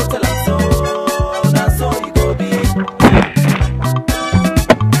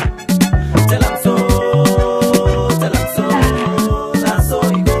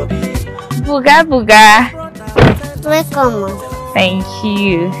 Buga. Welcome. Thank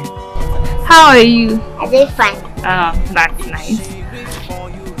you. How are you? I did fine. Oh, that's nice.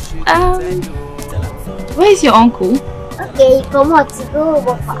 Where's your uncle? Okay, come on to go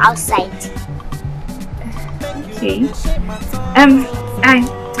work for outside. Okay.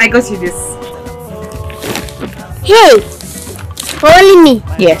 I got you this. Hey, for only me.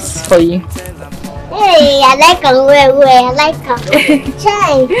 Yes, for you. Hey, I like them. Where? I like them.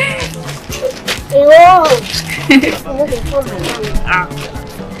 Chai. Whoa.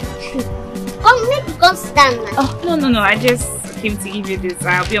 Come, make you come stand now. Oh, no. I just came to give you this.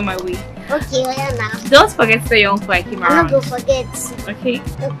 I'll be on my way. Okay, well now. Don't forget to tell your uncle I came around. I'm not gonna forget. Okay?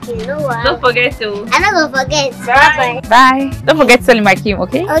 Okay, no worries. Don't forget to. I'm not gonna forget. Bye. Bye. Don't forget to tell him I came,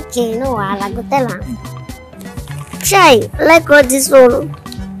 okay? Okay, no worries. I'll go tell him. Chai, like all this one.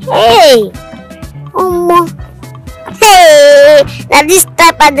 Hey! Hey! Now this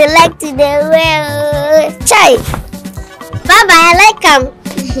type I dey like to the wear. Chai! Baba, I like him.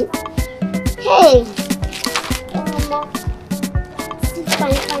 Hey!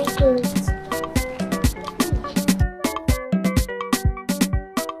 Fine clothes.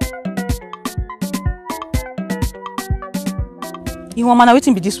 You want man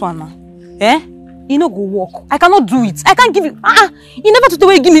waiting be this one now? Eh? You no go work. I cannot do it. I can't give you. You never took the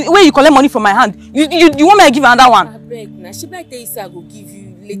way you give me where you collect money from my hand. You want me to give you another one? I beg now. She might tell you say I go give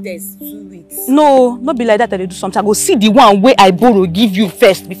you latest 2 weeks. No, not be like that. I do something. I go see the one where I borrow give you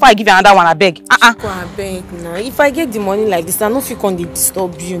first before I give you another one. I beg. I beg now. If I get the money like this, I no fit come dey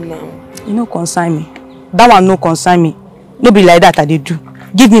disturb you now. You no consign me. That one no consign me. No be like that. I do.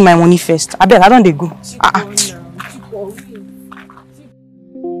 Give me my money first. I beg. I don't dey go.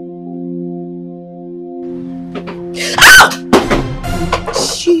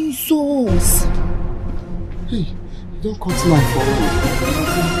 Jesus! Hey, don't cut line for me.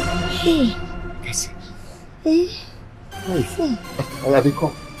 Hey. Yes. Hey. Hey. I'll be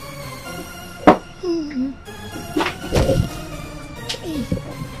come.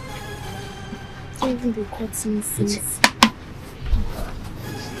 Can't even be cutting since.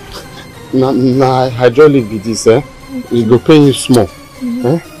 Nah, hydraulic be this, eh? It go pay you small.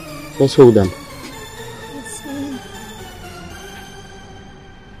 Eh? Let's hold them.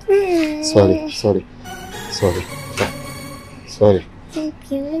 Sorry.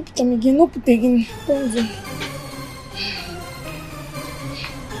 Thank you. Come again. No put again. Don't do.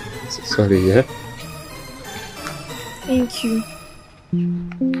 Sorry, yeah? Thank you.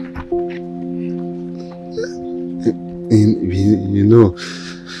 You know,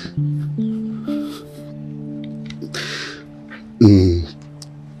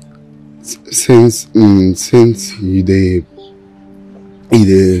 since you dey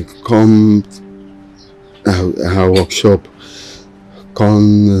come our workshop,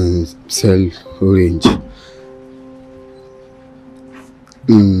 come sell orange.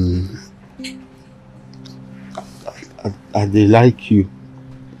 I dey like you.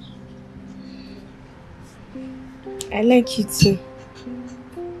 I like you too.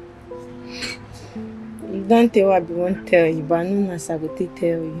 Don't tell what I won't tell you, but I know I will tell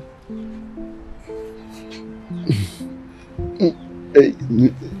you.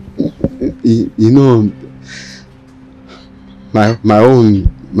 You know, my own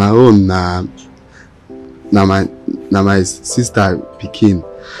na my sister pikin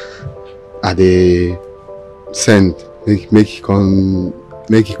I dey send make he come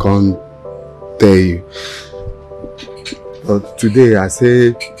tell you. But today I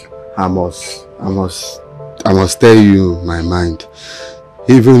say I must tell you my mind,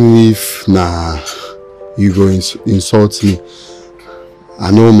 even if you go insult me.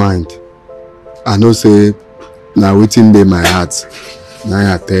 I no mind. I know say na wetin dey my heart.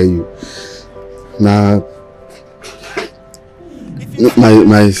 Now I tell you. Now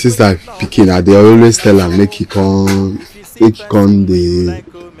my sister pikin, I dey always tell her make he come dey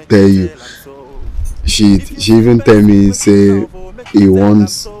tell you. She even tell me say he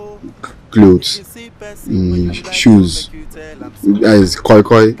wants clothes, shoes, as koi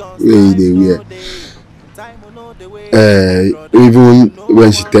wey he dey wear. Even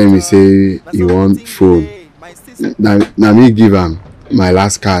when she tell me say he want phone, na me give am my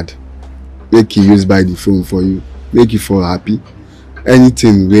last card, make he use buy the phone for you, make you for happy.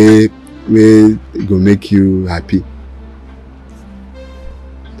 Anything wey go make you happy,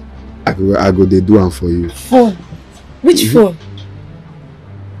 I go dey do am for you. Phone? Which phone?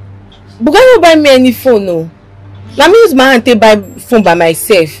 Buga no buy me any phone, no. Let me use my hand to buy phone by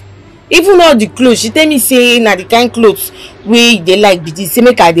myself. Even all the clothes, she tell me say na the kind clothes wey they like be this. Say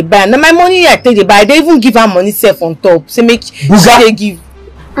make I dey buy. Now my money I take dey buy. I dey even give her money self on top. Say make Buga she dey give.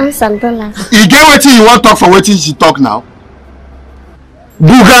 And some dollars. You get wetin you want talk for wetin she talk now?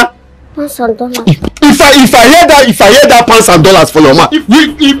 Buga. And some dollars. If I hear that pounds and dollars for your mouth. If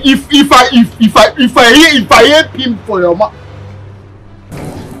I hear him for your mouth.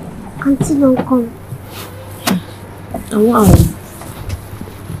 Auntie don't come. Wow.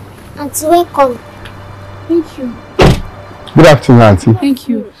 Auntie, welcome. Thank you. Good afternoon, Auntie. Thank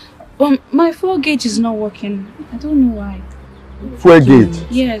you. My fuel gauge is not working. I don't know why. Fuel gauge?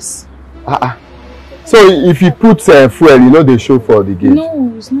 Yes. So if you put fuel, you know they show for the gauge?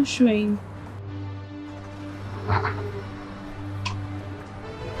 No, it's not showing.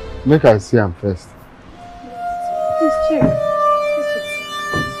 Make I see am first. Please check.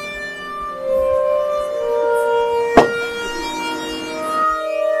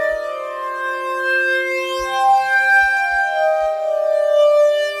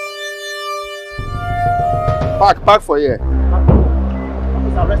 Park for here.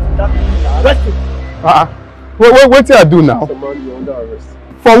 Arrest him. What I do now? You're under arrest.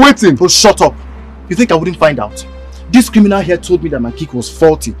 For waiting. So shut up. You think I wouldn't find out? This criminal here told me that my kick was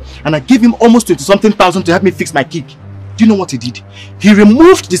faulty, and I gave him almost 20-something thousand to help me fix my kick. Do you know what he did? He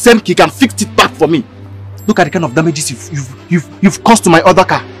removed the same kick and fixed it back for me. Look at the kind of damages you've caused to my other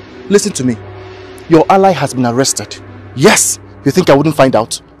car. Listen to me. Your ally has been arrested. Yes. You think I wouldn't find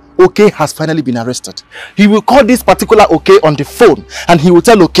out? OK has finally been arrested. He will call this particular OK on the phone, and he will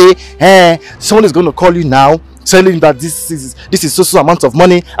tell OK, someone is going to call you now, telling him that this is so amount of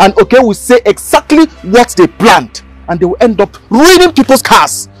money, and OK will say exactly what they planned, and they will end up ruining people's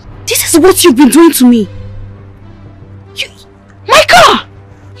cars. This is what you've been doing to me. My car!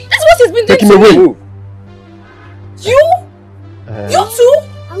 That's what he's been doing to me. Move. You? You too?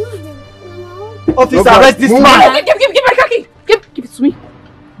 Officer, arrest this man. Give my car key. Give it to me.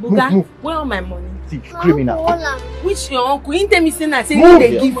 Buga, where all my money? Thief, criminal. Which your uncle? He tell me say na say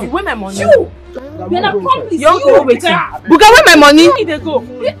they give you. Where my money? You! You're an accomplice. Your uncle wait. Buga, where my money? Where they go?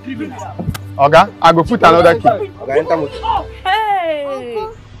 Oga, I go put another key. Oga, enter motor. Oh, hey!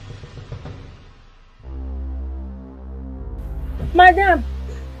 Madam,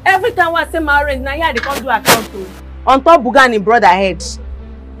 every time I say my rent, now yeah, they come do account to. On top Buga and his brother head.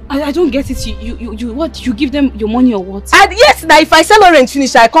 I don't get it. You what? You give them your money or what? Yes, now if I sell orange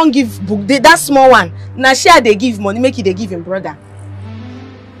finish, I can't give that small one. Now share they give money, make it they give him brother.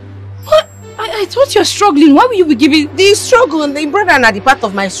 What? I thought you're struggling. Why will you be giving the struggle? The brother na the part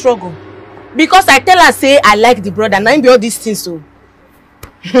of my struggle. Because I tell her say I like the brother. Now be all these things so.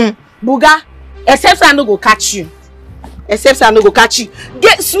 Buga, except I no go catch you. Except I no go catch you.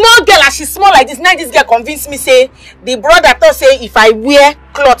 Get small girl as she small like this. Now this girl convince me say the brother thought say if I wear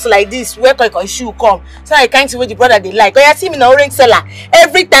clothes like this, wear koi shoe come. So I can't see what the brother they like. Oh, you see me na orange seller.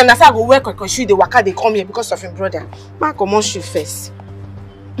 Every time I say I go wear koi shoe, the waka they come here because of him brother. Ma come on shoe first.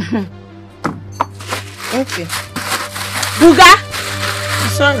 Okay. Buga,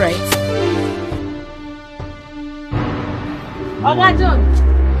 it's alright. Oga John,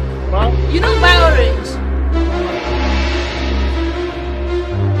 you don't buy orange.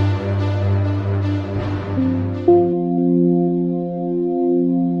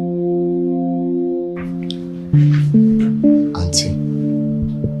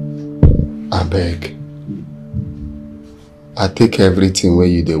 beg. I take everything where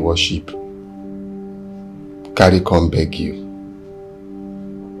you dey worship. Carry come beg you.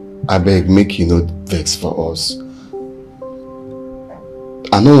 I beg make you no vex for us.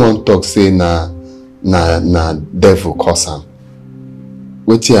 I no wan talk say na devil cause am.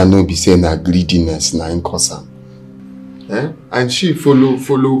 Wetin I know be say na greediness na him cause am. And she follow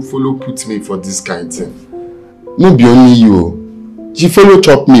put me for this kind thing. No be only you. She follow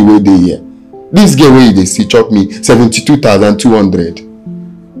chop me wey dey here. This girl wey you dey see chop me 72,200.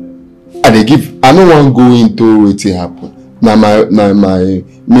 I dey give. I no wan go into wetin happen. Na my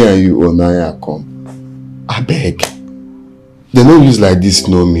me and you Onaya come. I beg. They no use like this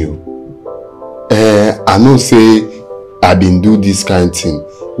know me. I know say I been do this kind thing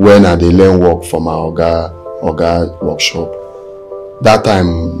when I dey learn work for my oga workshop. That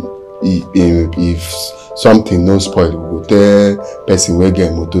time if something no spoil, we go tell person wey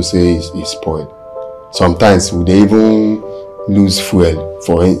get motor say e spoil. Sometimes we dey even lose fuel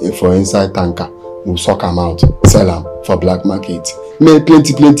for inside tanker. We suck am out, sell am for black market. Make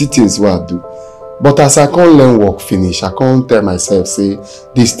plenty things wey I do. But as I can't learn work finish, I can't tell myself say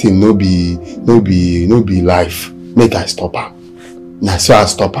this thing no be life. Make I stop am. Na so I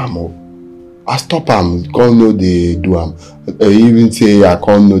stop am. I stop am. Can't know they do am. Even say I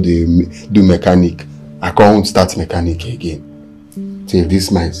can't know they do mechanic. I can't start mechanic again. Till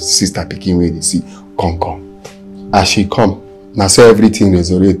this my sister picking way they see come. As she come, now so everything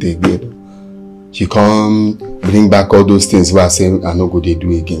resurrect again. She come bring back all those things where I say I no go they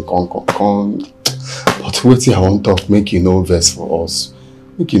do again. Come. But wait till I won't talk. Make you no verse for us.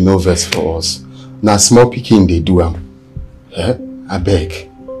 Make you no verse for us. Now small picking they do am. I beg.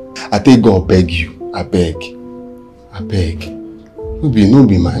 I take God beg you. I beg. No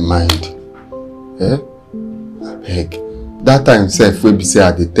be my mind. I beg. That time self wey be say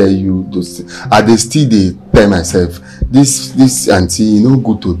I dey tell you those things. I dey still dey tell myself this auntie, you know,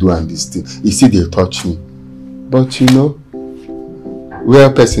 good to do and this thing. You see they touch me. But you know, where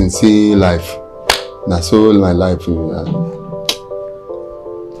person see life, na so my life is.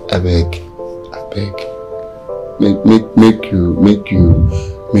 I beg. Make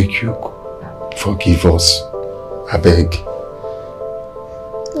you forgive us. I beg.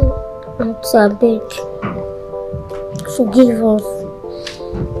 I beg. Forgive us.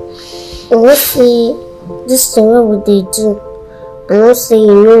 I won't say this thing what would they do. I won't say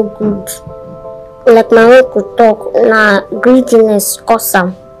you no good. Like my uncle talk, na greediness cause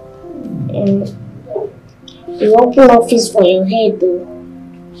am. You open office for your head though.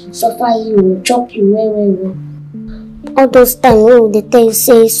 Suffer you, chop you well. All those times when they tell you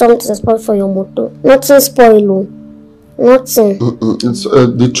say something spoil for your motor. Nothing spoil. Nothing.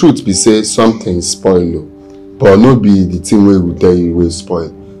 The truth be say something spoil. But no be the thing where we tell you will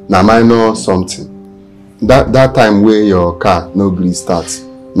spoil. Na minor something. That time where your car no gree start.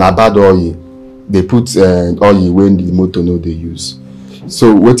 Na bad oil. They put oil when the motor no they use.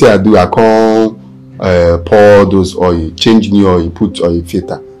 So what I do, I come pour those oil, change new oil, put oil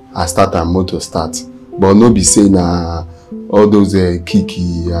filter. I start and motor start. But no be say na all those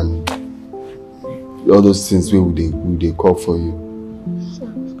kiki and all those things where they call for you.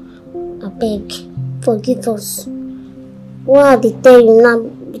 I beg. Forgive us. Why they tell you now?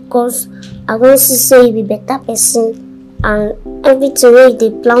 Because I want to say you be better person and everything wey they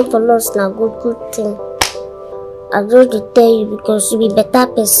plan for us na good thing. I just dey tell you because you be better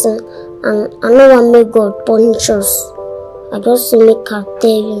person and I no want make God punish us. I just say make I tell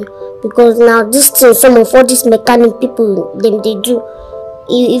you because now this thing some of all these mechanic people them they do.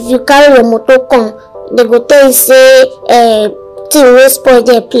 If you carry your motor come, they go tell you say thing wey spoil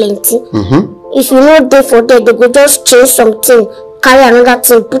there plenty. If you know there for there, they go just change something, carry another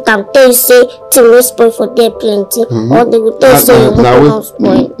thing, put and tell you say thing wey spoil for there plenty. Or they go tell you say your motor don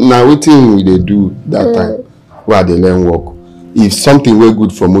spoil. Now what thing we they do that time where they learn work? If something wey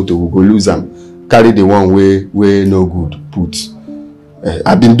good for motor, we go lose them. Carry the one way no good put.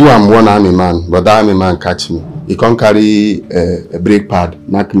 I been do am one army man, but that army man catch me. He can't carry a brake pad,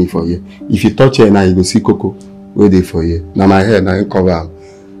 knock me for you. If you touch it now, you go see cocoa where they for you. Now my head now you cover am.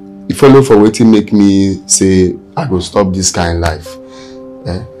 You follow for waiting make me say I go stop this kind of life.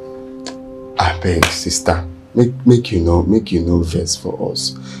 I beg sister, make you know verse for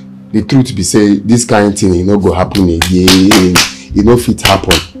us. The truth be say this kind of thing you know go happen again. You know fit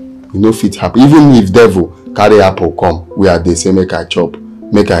happen. Even if devil carry apple come, we are they say make I chop,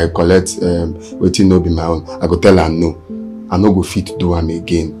 make I collect waiting no be my own. I go tell her no. I no go fit do am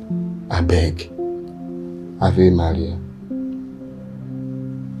again. I beg. Ave Maria.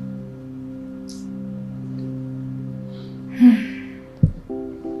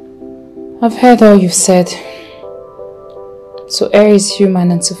 I've heard all you've said. To err is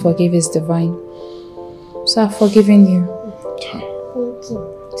human and to forgive is divine. So I've forgiven you. Thank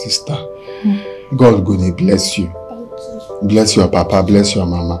you. Sister, God gonna bless you. Thank you. Bless your papa, bless your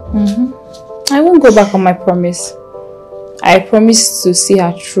mama. I won't go back on my promise. I promise to see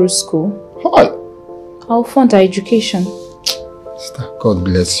her through school. Hi. I'll fund her education. Sister, God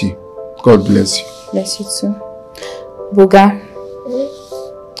bless you. God bless you. Bless you too. Buga,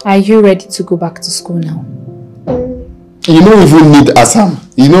 are you ready to go back to school now? You don't even need Assam.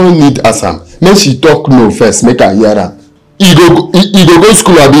 You don't need Assam. Make she talk no first, make her hear her. You go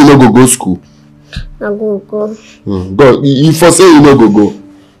school or you no go school? I go. Go. You for say you no go.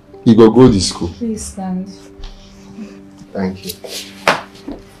 You go the school. Please stand. Thank you.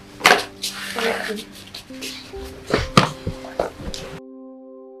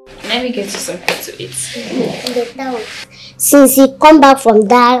 Let me get you something to eat. Since you come back from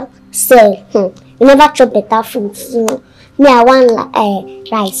that cell, you never chop better food. So, me, I want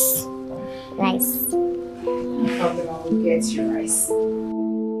rice. Rice. No problem, I will get you rice.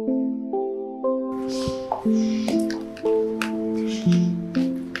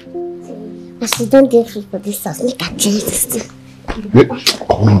 As you don't get food for this house, make a change this thing.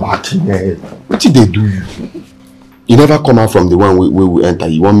 Come back here. What did they do you? You never come out from the one where we enter.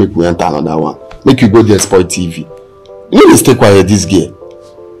 You want make we enter another one. Make you go there spoil TV. You know they stay quiet this girl.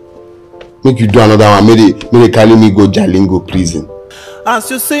 Make you do another one. May they carry me go Jalingo prison. As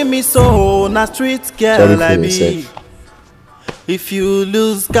you see me so, na street girl like me. If you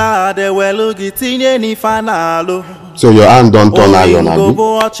lose God, they will look it in any final. So your hand don't turn iron, abi?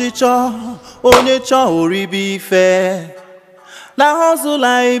 Na hustle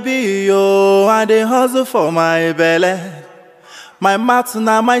I be yo, and they hustle for my belly. My mat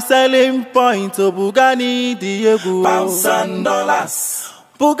na my selling point. To Buga need the pounds and dollars.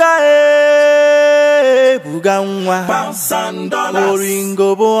 Buga Buga nwa. Pounds and dollars.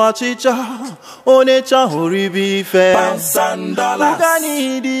 Oringo bo ochicha, onecha horibi fe. Pounds and dollars. Buga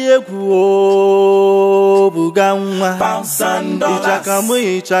need the Buga nwa. Pounds and dollars.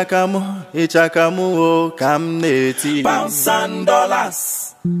 Ichakamu o kamneti. Pounds and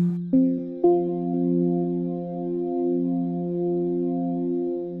dollars.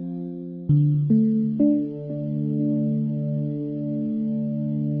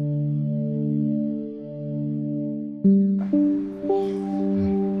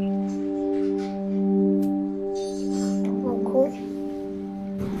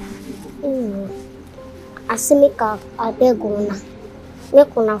 I say make I beg una.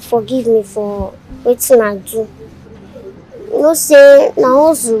 Make una forgive me for wetin I do. You know say na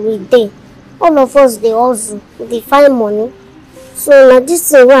hustle we dey. All of us dey hustle, we dey find money. So na this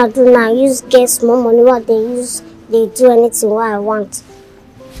thing wey I do now, I use get small money wey I dey use dey do anything wey I want.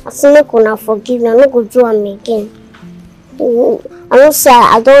 I say make una forgive me, I no go do am again. I know say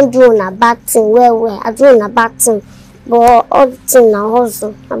I don do una bad thing well. I do una bad thing, but all the thing na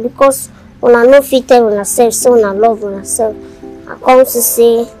hustle. And because una no fit tell una self say una love una self, I come to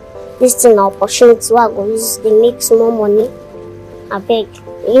say this thing na opportunity wey I go use dey make small money. Abeg,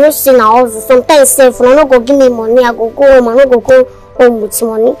 you know say na hustle. Sometimes self una no go give me money, I go go home, I no go go home with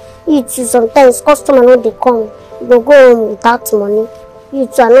money. You too, sometimes customer no dey come, you go go home without money. You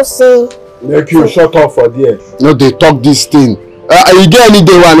too, I know say. Make you shut up for there. No, they talk this thing. You get any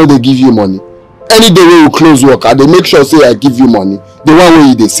day where I know they give you money. Any day when you close work, I they make sure say I give you money. The one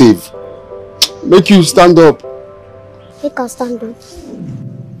way they save. Make you stand up. Make I stand up.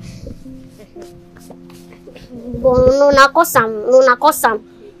 But no na cause am.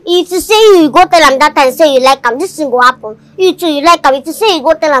 If you say you go tell him that time, say you like him, this thing go happen. You too, you like him. If you say you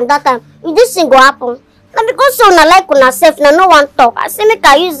go tell him that time, this thing go happen. And because so una like una self, na no one talk. I say make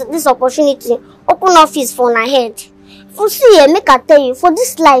I use this opportunity, open office for una head. For see here, make I tell you, for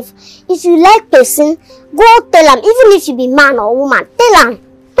this life, if you like person, go tell him. Even if you be man or woman, tell him.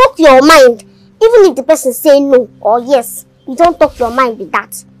 Talk your mind. Even if the person say no or yes, you don't talk your mind with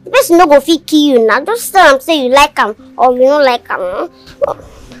that. The person no go fit kill you now. Just tell him say you like him or you don't like him.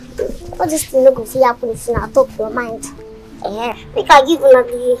 All this thing no go fit happen if you not talk your mind. Yeah. Make I give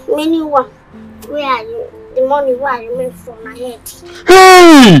you the many one. Where are you? The money where I remain from my head.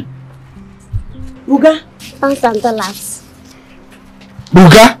 Hey! Buga? Pounds and dollars.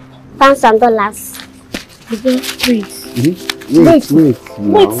 Buga? Pounds and dollars. Buga, wait.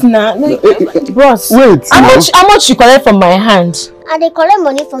 Wait now. Bros. Wait. How much you collect from my hand? And they collect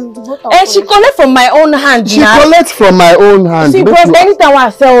money from the both of And she collect from my own hand. She collects from my own hand. See, bros, anytime I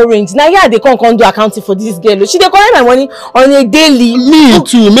sell rings, now yeah, they can't do accounting for this girl. She they collect my money on a daily. Me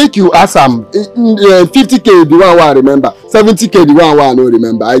too. Make you ask am. 50k the one I remember. 70k the one I don't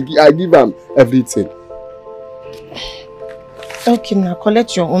remember. I give am everything. Okay, now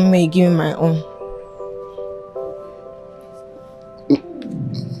collect your own. May give me my own.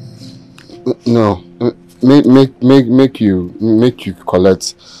 No. Make you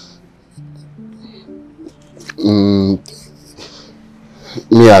collect. Me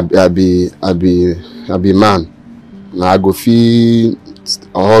I be man. Now I go fee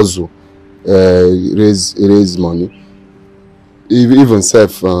hustle, raise money. Even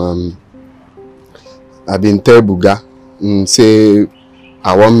self I been tell Buga say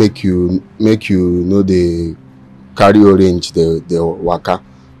I want make you know the carry orange the waka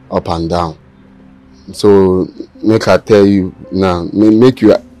up and down. So make I tell you now, make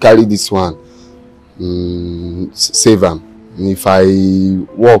you carry this one, save am. If I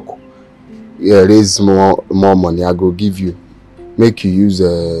work, raise more money, I go give you. Make you use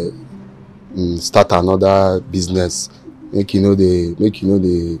start another business. Make you know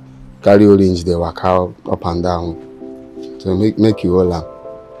the carry orange the waka up and down. So make you all am.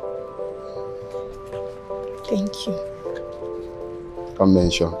 Thank you. Come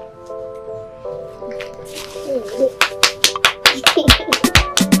mention.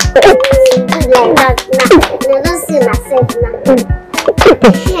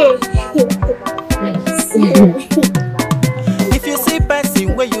 If you see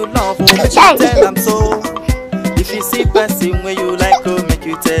person where you love, oh, make you tell I'm so. If you see person where you like, oh, make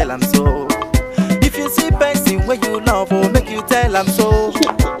you tell I'm so. If you see person where you love, oh, make you tell I'm so.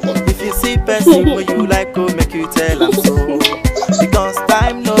 If you see person where you like, oh, make you tell I'm so. Because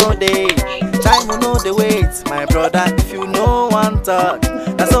time no day, time will know the wait, my brother. If you know one talk,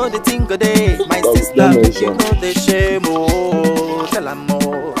 that's all the thing go day. My sister, make you know the shame, oh, tell I'm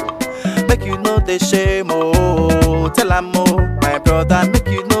more. Make you know the shame, oh, tell I'm more. My brother, make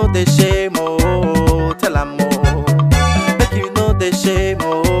you know the shame, oh, tell I'm more. Make you know the shame,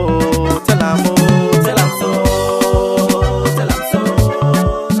 oh, tell I'm more. Tell I'm so, tell I'm so,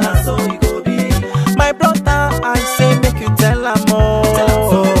 now so you go be. My brother, I say make you tell I'm more. Tell I'm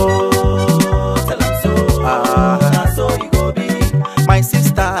so, now so you go be. My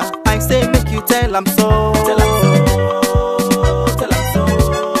sister, I say make you tell I'm so. Tell I'm so.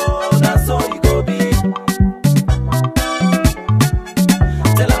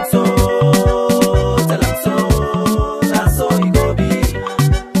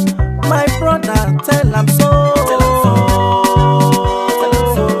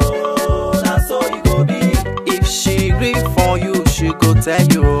 Tell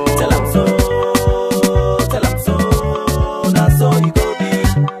you, tell I'm so, now so you go be.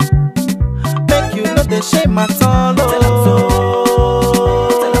 Make you know the shame at all, oh.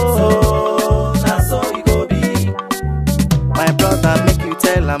 Tell I'm so, now so you go be. My brother, make you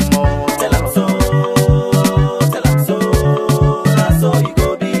tell I'm more. Tell I'm so, now so you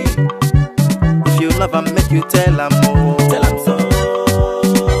go be. If you love him, make you tell I'm more.